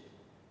lordship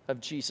of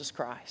Jesus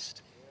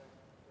Christ.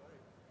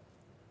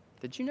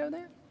 Did you know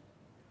that?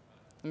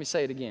 Let me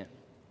say it again.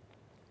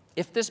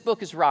 If this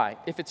book is right,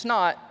 if it's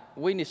not,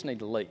 we just need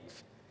to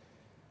leave.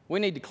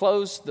 We need to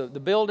close the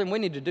building. We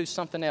need to do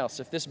something else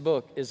if this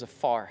book is a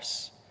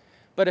farce.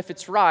 But if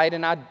it's right,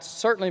 and I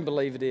certainly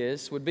believe it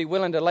is, would be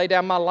willing to lay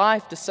down my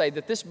life to say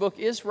that this book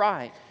is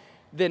right,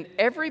 then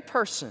every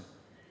person,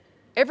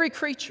 every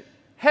creature,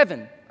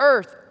 heaven,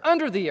 earth,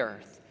 under the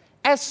earth,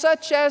 as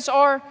such as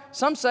are,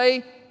 some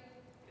say,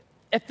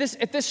 at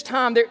this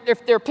time, there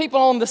are people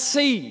on the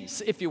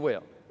seas, if you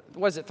will.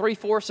 Was it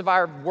 3/4 of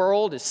our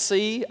world is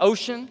sea,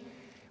 ocean?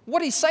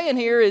 What he's saying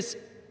here is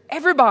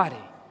everybody,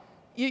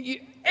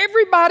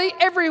 everybody,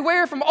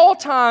 everywhere from all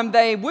time,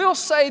 they will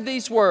say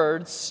these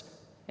words,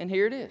 and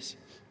here it is.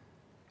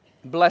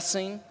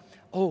 Blessing.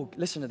 Oh,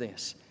 listen to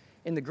this.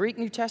 In the Greek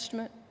New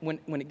Testament,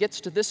 when it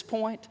gets to this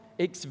point,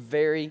 it's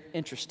very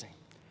interesting.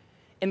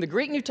 In the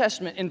Greek New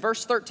Testament, in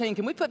verse 13,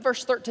 can we put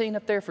verse 13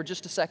 up there for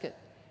just a second?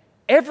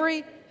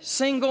 Every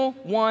single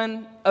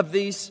one of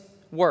these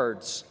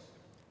words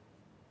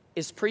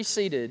is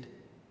preceded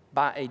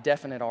by a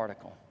definite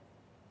article.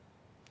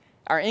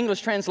 Our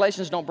English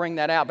translations don't bring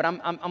that out,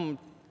 but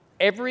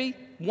every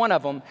one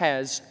of them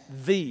has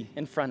 "the"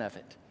 in front of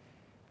it.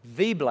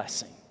 The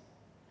blessing,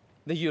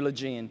 the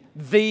eulogian,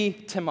 the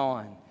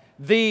timon,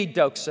 the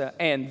doxa,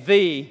 and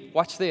the,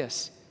 watch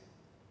this,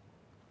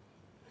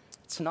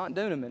 it's not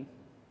dunamin,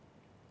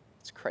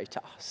 it's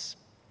kratos,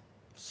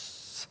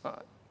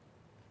 son.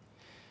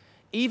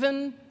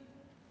 Even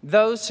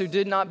those who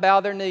did not bow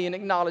their knee and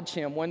acknowledge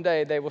Him, one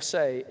day they will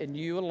say, and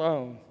you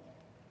alone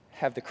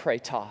have the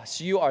kratos.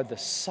 You are the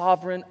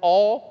sovereign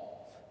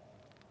all.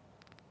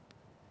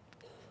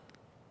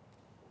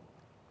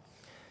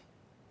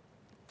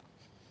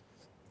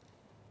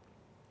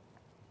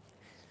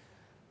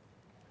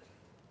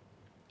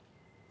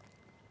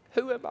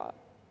 Who am I?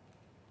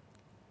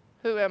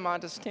 Who am I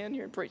to stand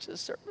here and preach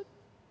this sermon?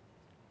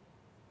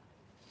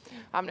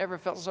 I've never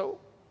felt so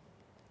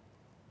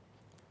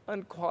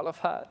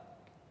unqualified.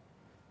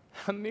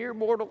 A mere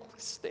mortal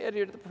stand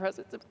here to the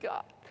presence of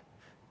God.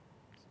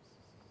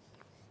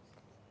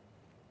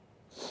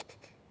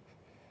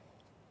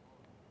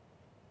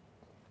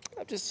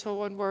 I'm just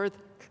so unworthy,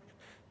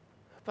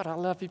 but I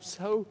love Him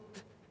so.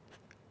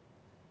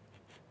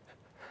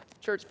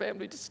 Church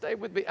family, just stay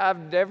with me.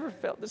 I've never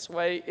felt this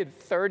way in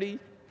 30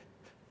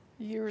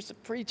 years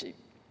of preaching.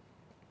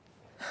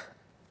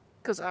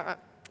 Because I'm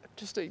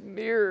just a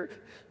mere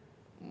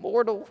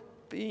mortal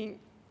being.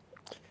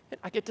 And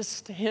I get to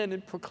stand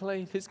and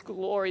proclaim His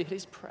glory and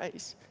His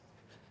praise.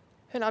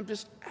 And I'm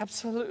just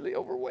absolutely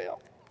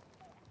overwhelmed.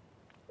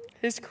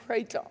 His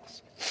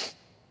kratos.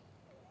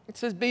 It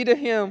says, be to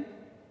Him,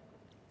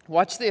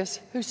 watch this,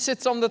 who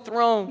sits on the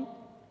throne,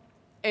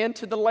 and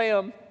to the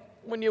Lamb.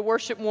 When you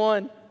worship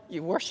one,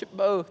 you worship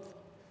both.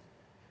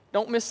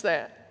 Don't miss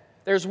that.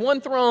 There's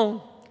one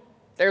throne.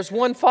 There's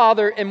one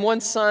Father and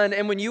one Son.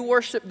 And when you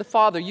worship the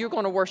Father, you're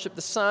going to worship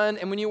the Son.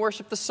 And when you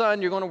worship the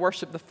Son, you're going to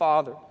worship the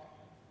Father.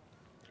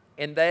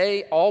 And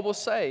they all will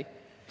say,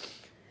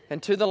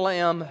 and to the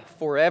Lamb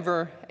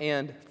forever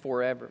and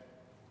forever.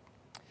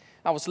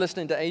 I was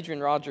listening to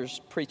Adrian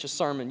Rogers preach a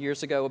sermon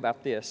years ago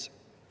about this.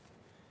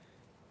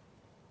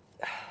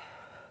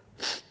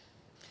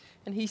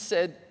 And he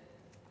said,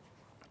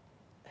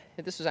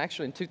 this was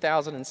actually in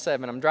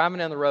 2007. I'm driving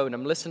down the road and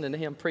I'm listening to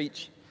him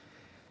preach.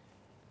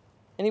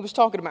 And he was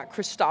talking about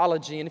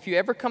Christology. And if you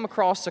ever come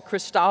across a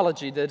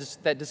Christology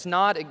that does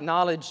not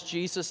acknowledge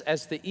Jesus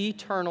as the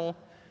eternal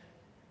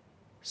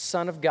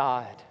Son of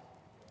God,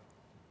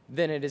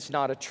 then it is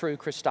not a true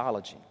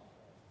Christology.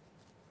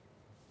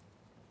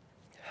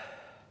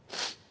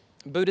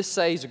 Buddhists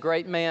say he's a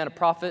great man, a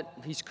prophet.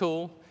 He's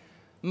cool.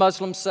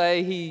 Muslims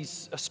say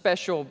he's a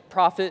special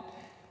prophet.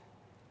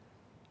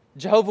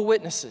 Jehovah's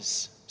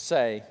Witnesses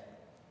say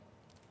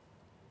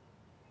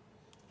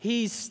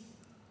he's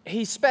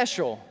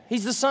special.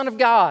 He's the Son of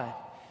God.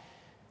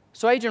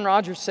 So Adrian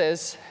Rogers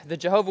says, the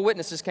Jehovah's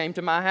Witnesses came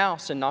to my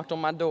house and knocked on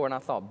my door, and I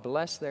thought,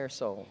 bless their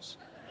souls.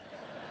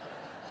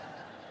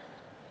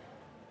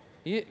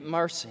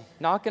 Mercy.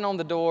 Knocking on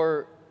the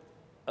door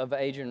of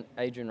Adrian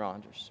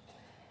Rogers.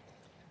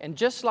 And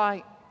just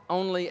like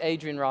only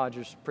Adrian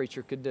Rogers,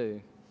 preacher, could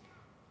do,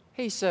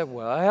 he said,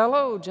 well,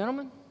 hello,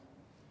 gentlemen.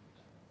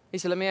 He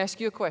said, let me ask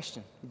you a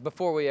question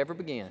before we ever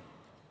begin.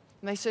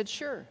 And they said,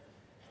 sure.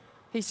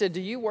 He said,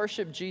 do you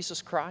worship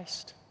Jesus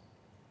Christ?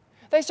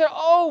 They said,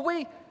 oh,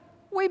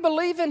 we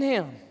believe in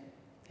him.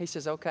 He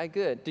says, okay,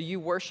 good. Do you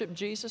worship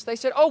Jesus? They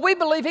said, oh, we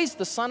believe he's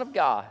the Son of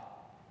God.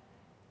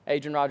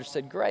 Adrian Rogers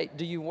said, great.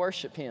 Do you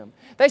worship him?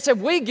 They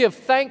said, we give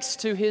thanks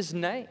to his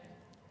name.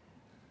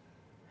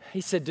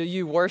 He said, do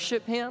you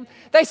worship him?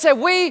 They said,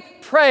 we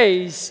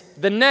praise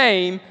the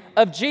name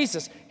of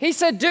Jesus. He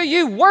said, do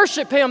you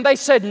worship him? They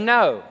said,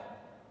 no,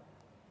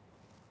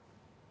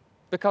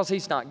 because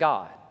he's not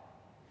God.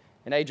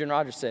 And Adrian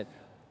Rogers said,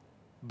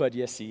 but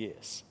yes, he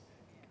is.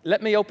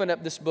 Let me open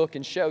up this book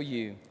and show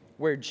you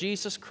where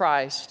Jesus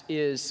Christ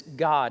is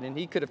God. And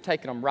he could have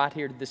taken them right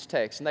here to this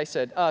text. And they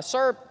said,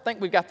 sir, I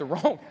think we've got the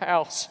wrong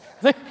house.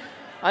 I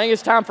think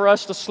it's time for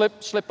us to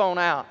slip on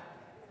out.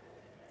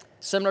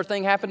 Similar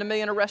thing happened to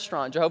me in a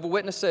restaurant. Jehovah's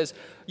Witness says,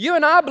 you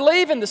and I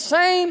believe in the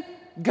same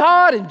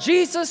God and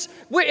Jesus.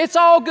 It's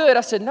all good.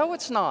 I said, no,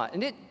 it's not.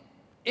 And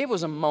it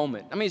was a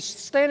moment. I mean,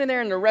 standing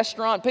there in the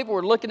restaurant, people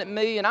were looking at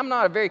me, and I'm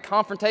not a very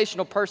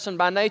confrontational person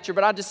by nature,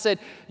 but I just said,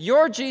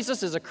 your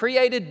Jesus is a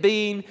created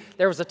being.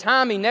 There was a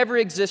time he never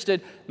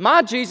existed.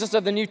 My Jesus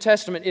of the New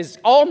Testament is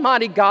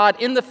Almighty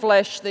God in the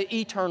flesh, the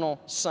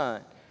eternal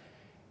Son.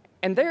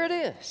 And there it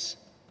is.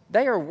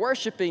 They are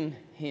worshiping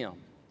him.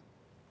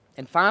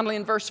 And finally,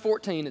 in verse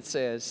 14, it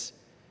says,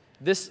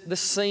 this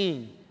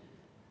scene,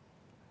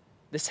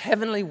 this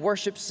heavenly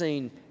worship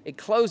scene, it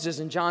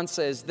closes, and John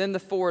says, then the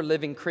four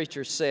living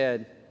creatures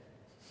said,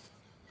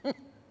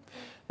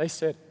 they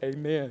said,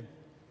 amen.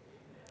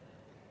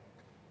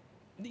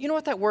 You know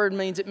what that word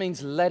means? It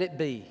means let it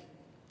be.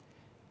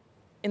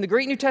 In the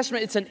Greek New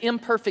Testament, it's an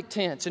imperfect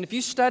tense. And if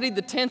you study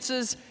the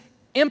tenses,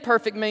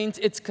 imperfect means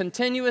it's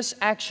continuous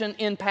action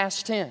in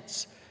past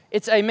tense.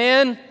 It's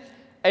amen,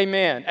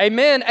 amen,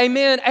 amen,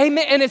 amen,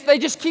 amen. And if they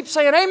just keep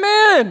saying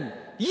amen,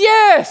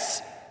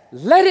 yes,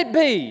 let it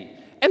be.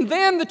 And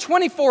then the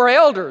 24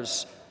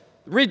 elders,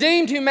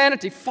 redeemed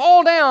humanity,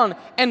 fall down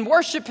and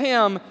worship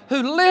him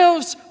who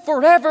lives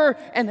forever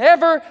and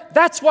ever.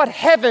 That's what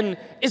heaven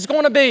is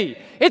going to be.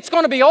 It's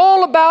going to be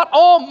all about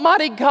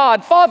Almighty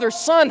God, Father,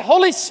 Son,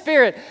 Holy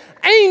Spirit,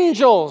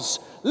 angels,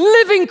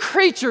 living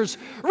creatures,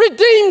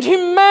 redeemed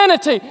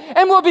humanity,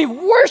 and we'll be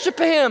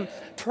worshiping him,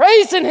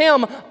 praising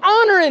him,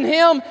 honoring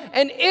him,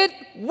 and it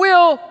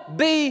will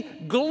be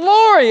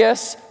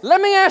glorious.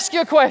 Let me ask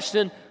you a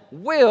question.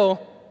 Will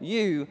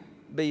you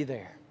be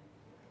there?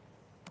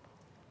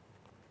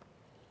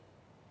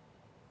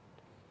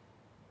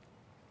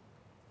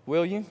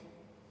 Will you?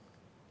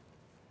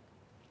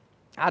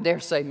 I dare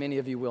say many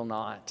of you will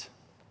not.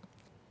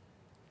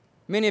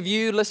 Many of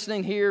you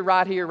listening here,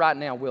 right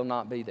now, will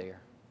not be there.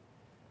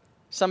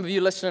 Some of you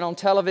listening on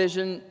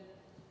television,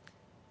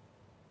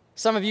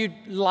 some of you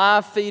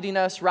live feeding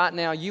us right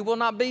now, you will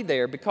not be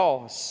there,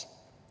 because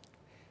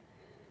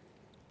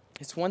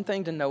it's one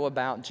thing to know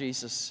about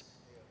Jesus.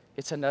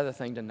 It's another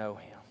thing to know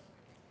him,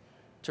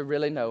 to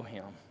really know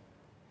him,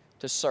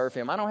 to serve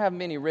him. I don't have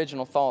many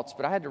original thoughts,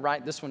 but I had to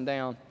write this one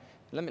down.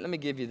 Let me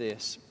give you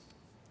this,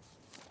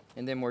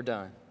 and then we're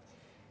done.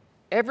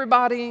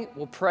 Everybody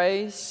will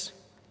praise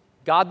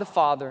God the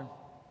Father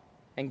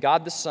and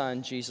God the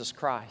Son, Jesus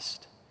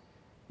Christ.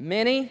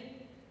 Many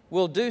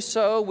will do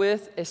so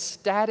with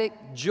ecstatic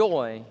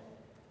joy,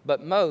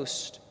 but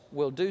most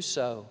will do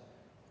so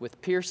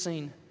with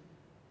piercing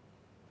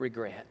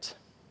regret.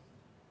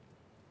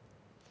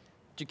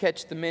 Did you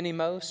catch the many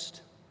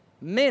most?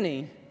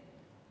 Many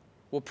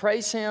will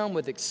praise him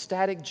with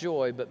ecstatic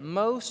joy, but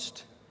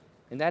most,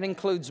 and that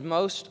includes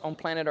most on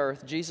planet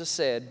Earth, Jesus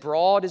said,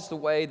 broad is the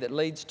way that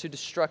leads to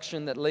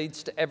destruction, that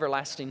leads to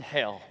everlasting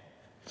hell.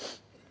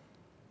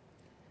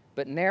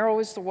 But narrow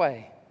is the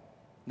way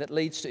that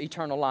leads to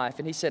eternal life.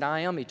 And he said, I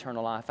am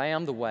eternal life. I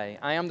am the way.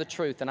 I am the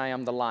truth, and I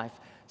am the life.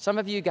 Some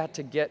of you need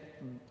to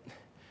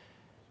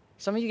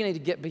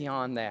get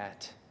beyond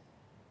that.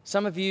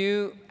 Some of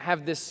you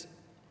have this,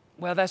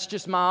 well, that's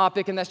just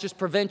myopic, and that's just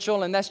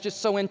provincial, and that's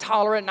just so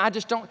intolerant, and I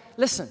just don't.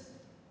 Listen,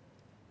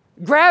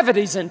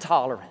 gravity's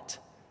intolerant.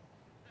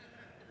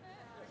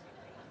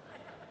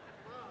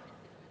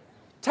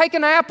 Take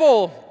an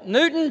apple,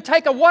 Newton,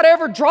 take a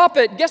whatever, drop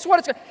it. Guess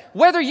what?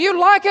 Whether you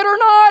like it or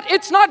not,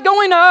 it's not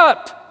going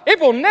up. It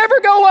will never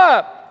go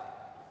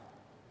up.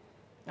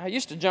 I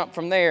used to jump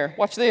from there.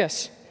 Watch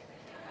this.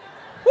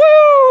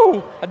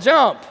 Woo! I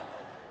jump.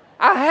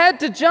 I had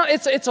to jump.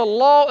 It's a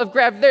law of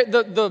gravity.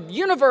 The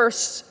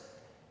universe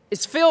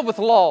is filled with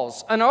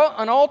laws,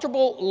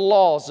 unalterable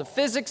laws of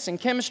physics and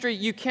chemistry.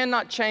 You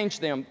cannot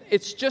change them.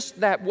 It's just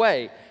that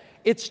way.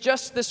 It's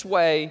just this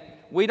way.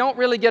 We don't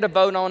really get a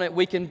vote on it.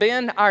 We can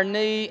bend our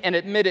knee and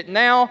admit it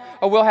now,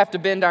 or we'll have to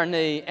bend our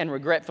knee and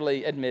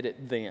regretfully admit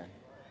it then.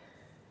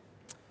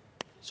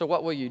 So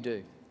what will you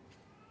do?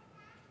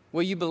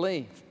 Will you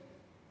believe?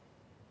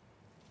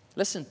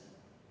 Listen,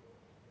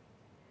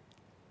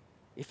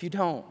 if you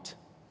don't,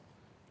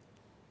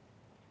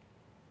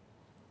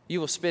 you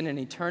will spend an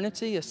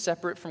eternity as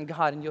separate from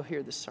God, and you'll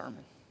hear this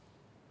sermon.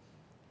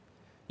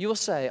 You will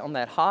say, on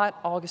that hot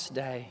August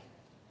day,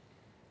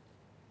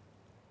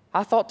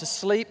 I thought to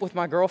sleep with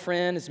my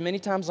girlfriend as many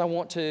times as I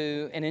want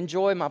to and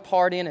enjoy my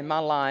partying and my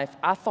life,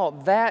 I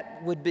thought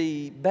that would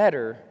be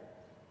better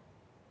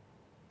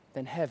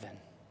than heaven.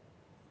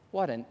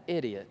 What an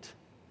idiot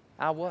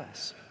I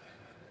was.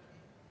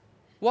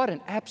 What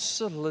an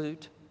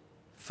absolute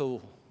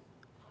fool.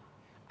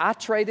 I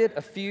traded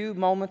a few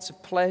moments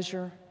of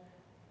pleasure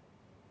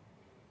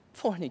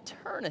for an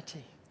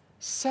eternity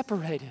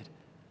separated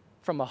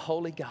from a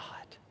holy God.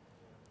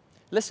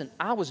 Listen,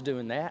 I was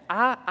doing that.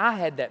 I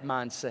had that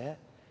mindset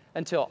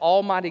until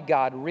Almighty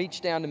God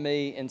reached down to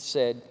me and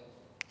said,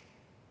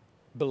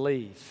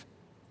 believe.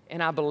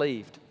 And I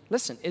believed.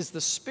 Listen, is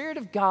the Spirit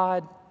of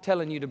God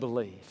telling you to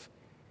believe?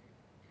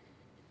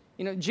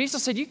 You know,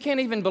 Jesus said you can't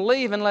even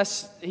believe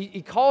unless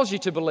He calls you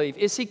to believe.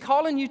 Is He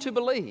calling you to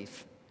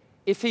believe?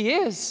 If He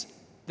is,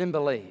 then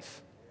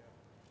believe.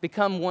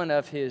 Become one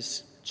of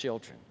His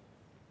children.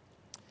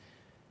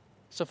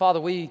 So, Father,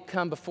 we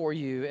come before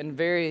you in a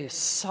very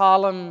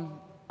solemn,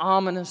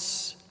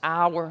 ominous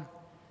hour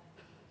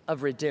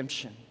of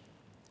redemption.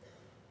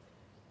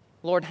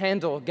 Lord,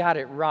 Handel got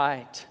it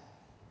right.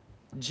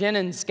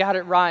 Jennings got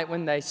it right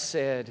when they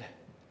said,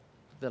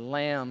 the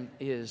Lamb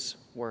is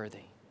worthy.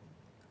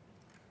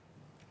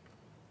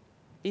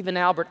 Even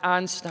Albert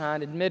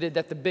Einstein admitted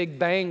that the Big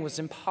Bang was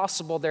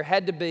impossible. There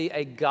had to be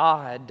a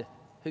God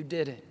who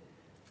did it.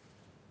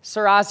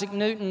 Sir Isaac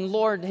Newton,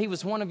 Lord, he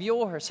was one of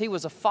yours. He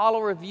was a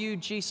follower of you,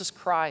 Jesus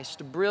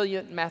Christ, a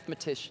brilliant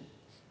mathematician,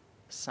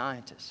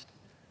 scientist.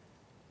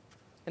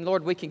 And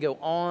Lord, we can go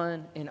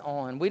on and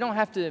on. We don't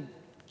have to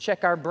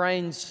check our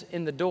brains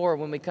in the door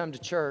when we come to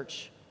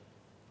church.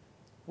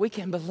 We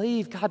can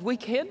believe, God, we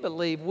can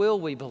believe. Will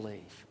we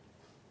believe?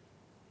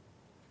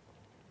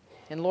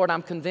 And Lord,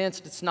 I'm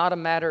convinced it's not a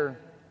matter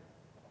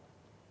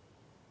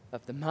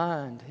of the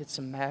mind, it's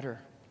a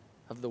matter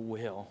of the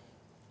will.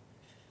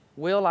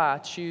 Will I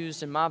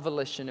choose in my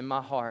volition, in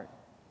my heart,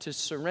 to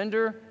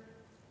surrender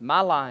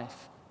my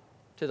life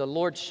to the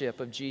Lordship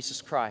of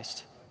Jesus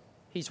Christ?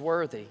 He's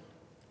worthy.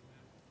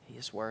 He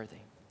is worthy.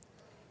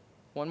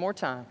 One more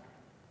time.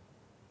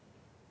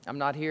 I'm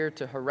not here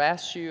to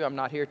harass you. I'm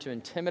not here to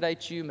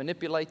intimidate you,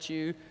 manipulate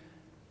you.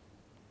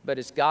 But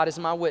as God is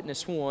my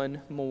witness,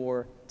 one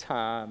more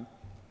time,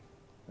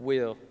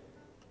 will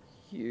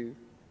you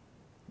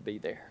be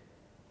there?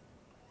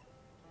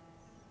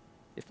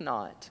 If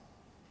not,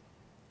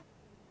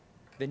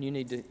 then you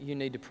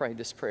need to pray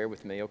this prayer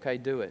with me, okay?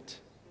 Do it.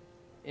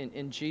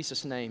 In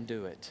Jesus' name,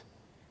 do it.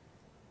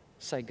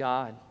 Say,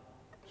 God,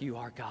 you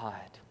are God.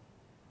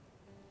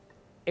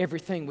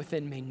 Everything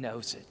within me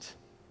knows it.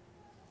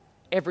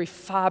 Every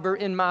fiber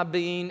in my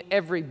being,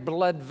 every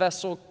blood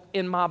vessel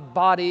in my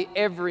body,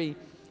 every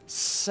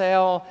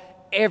cell,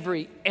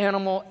 every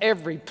animal,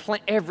 every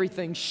plant,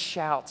 everything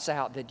shouts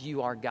out that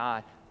you are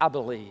God. I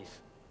believe.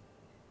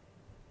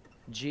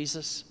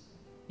 Jesus,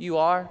 you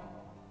are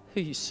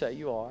who you say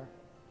you are.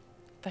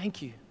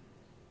 Thank you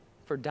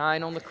for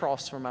dying on the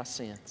cross for my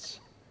sins.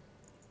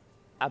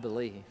 I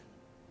believe.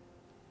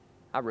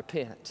 I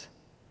repent.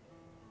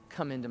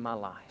 Come into my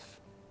life.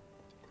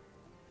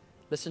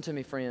 Listen to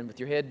me, friend, with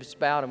your head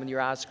bowed and with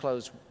your eyes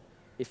closed.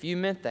 If you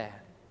meant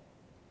that,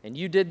 and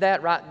you did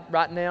that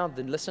right now,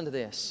 then listen to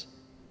this.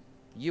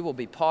 You will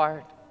be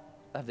part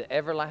of the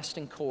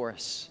everlasting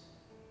chorus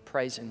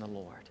praising the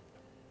Lord.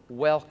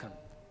 Welcome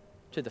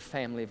to the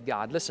family of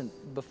God. Listen,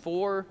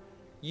 before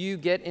you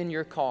get in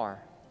your car,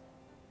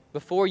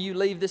 before you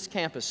leave this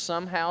campus,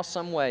 somehow,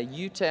 some way,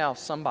 you tell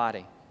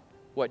somebody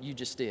what you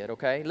just did,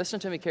 okay? Listen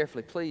to me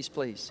carefully. Please,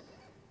 please.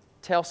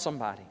 Tell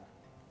somebody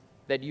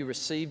that you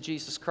received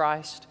Jesus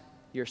Christ,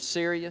 you're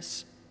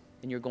serious,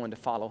 and you're going to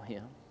follow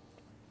Him.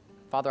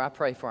 Father, I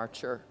pray for our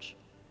church.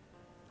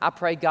 I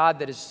pray, God,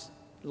 that as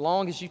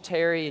long as you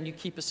tarry and you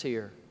keep us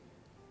here,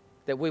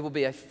 that we will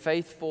be a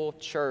faithful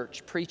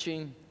church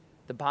preaching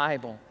the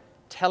Bible,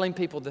 telling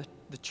people the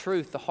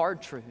truth, the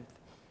hard truth.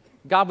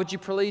 God, would you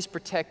please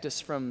protect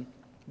us from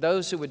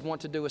those who would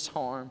want to do us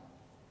harm?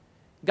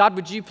 God,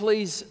 would you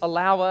please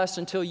allow us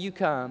until you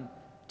come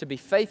to be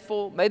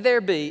faithful? May there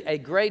be a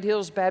Great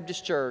Hills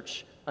Baptist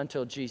Church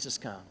until Jesus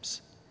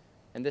comes.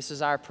 And this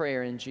is our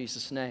prayer in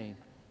Jesus' name.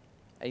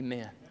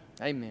 Amen.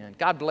 Amen.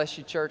 God bless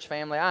you, church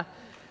family.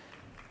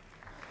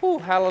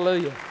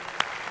 Hallelujah.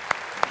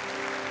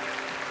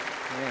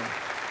 Amen.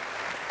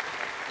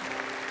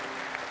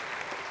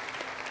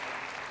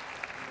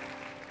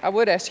 I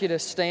would ask you to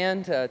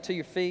stand to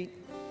your feet.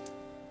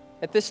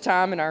 At this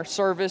time in our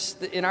service,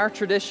 in our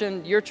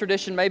tradition, your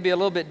tradition may be a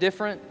little bit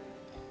different,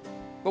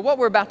 but what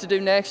we're about to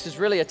do next is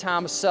really a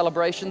time of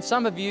celebration.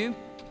 Some of you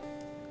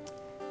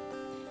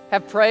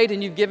have prayed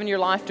and you've given your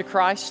life to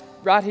Christ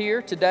right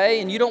here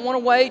today, and you don't want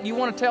to wait. You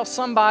want to tell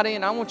somebody,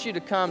 and I want you to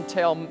come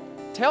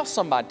tell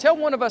somebody. Tell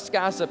one of us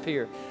guys up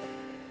here.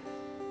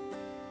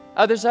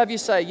 Others of you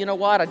say, you know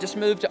what, I just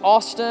moved to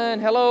Austin.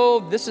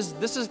 Hello, this is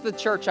the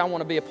church I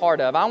want to be a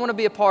part of. I want to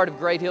be a part of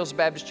Great Hills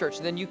Baptist Church.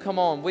 Then you come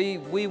on. We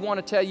want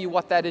to tell you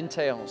what that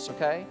entails,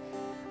 okay?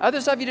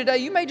 Others of you today,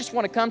 you may just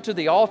want to come to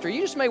the altar.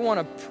 You just may want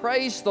to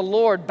praise the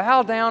Lord,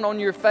 bow down on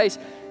your face.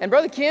 And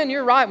Brother Ken,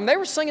 you're right. When they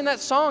were singing that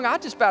song, I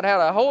just about had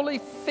a holy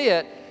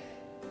fit.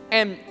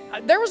 And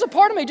there was a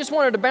part of me just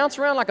wanted to bounce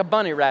around like a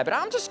bunny rabbit.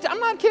 I'm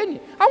not kidding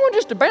you. I wanted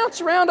just to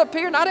bounce around up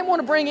here, and I didn't want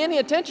to bring any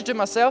attention to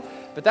myself,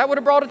 but that would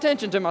have brought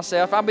attention to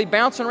myself. I'd be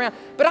bouncing around.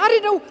 But I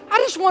didn't know. I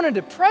just wanted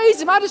to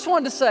praise Him. I just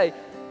wanted to say,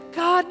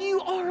 God, you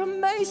are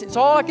amazing. It's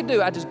all I could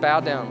do. I just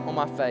bowed down on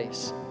my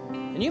face.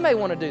 And you may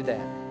want to do that.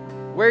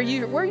 Where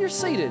you're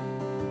seated,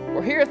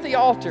 or here at the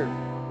altar.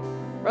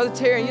 Brother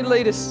Terry, you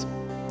lead us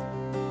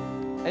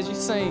as you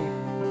sing.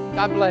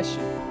 God bless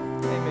you.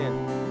 Amen.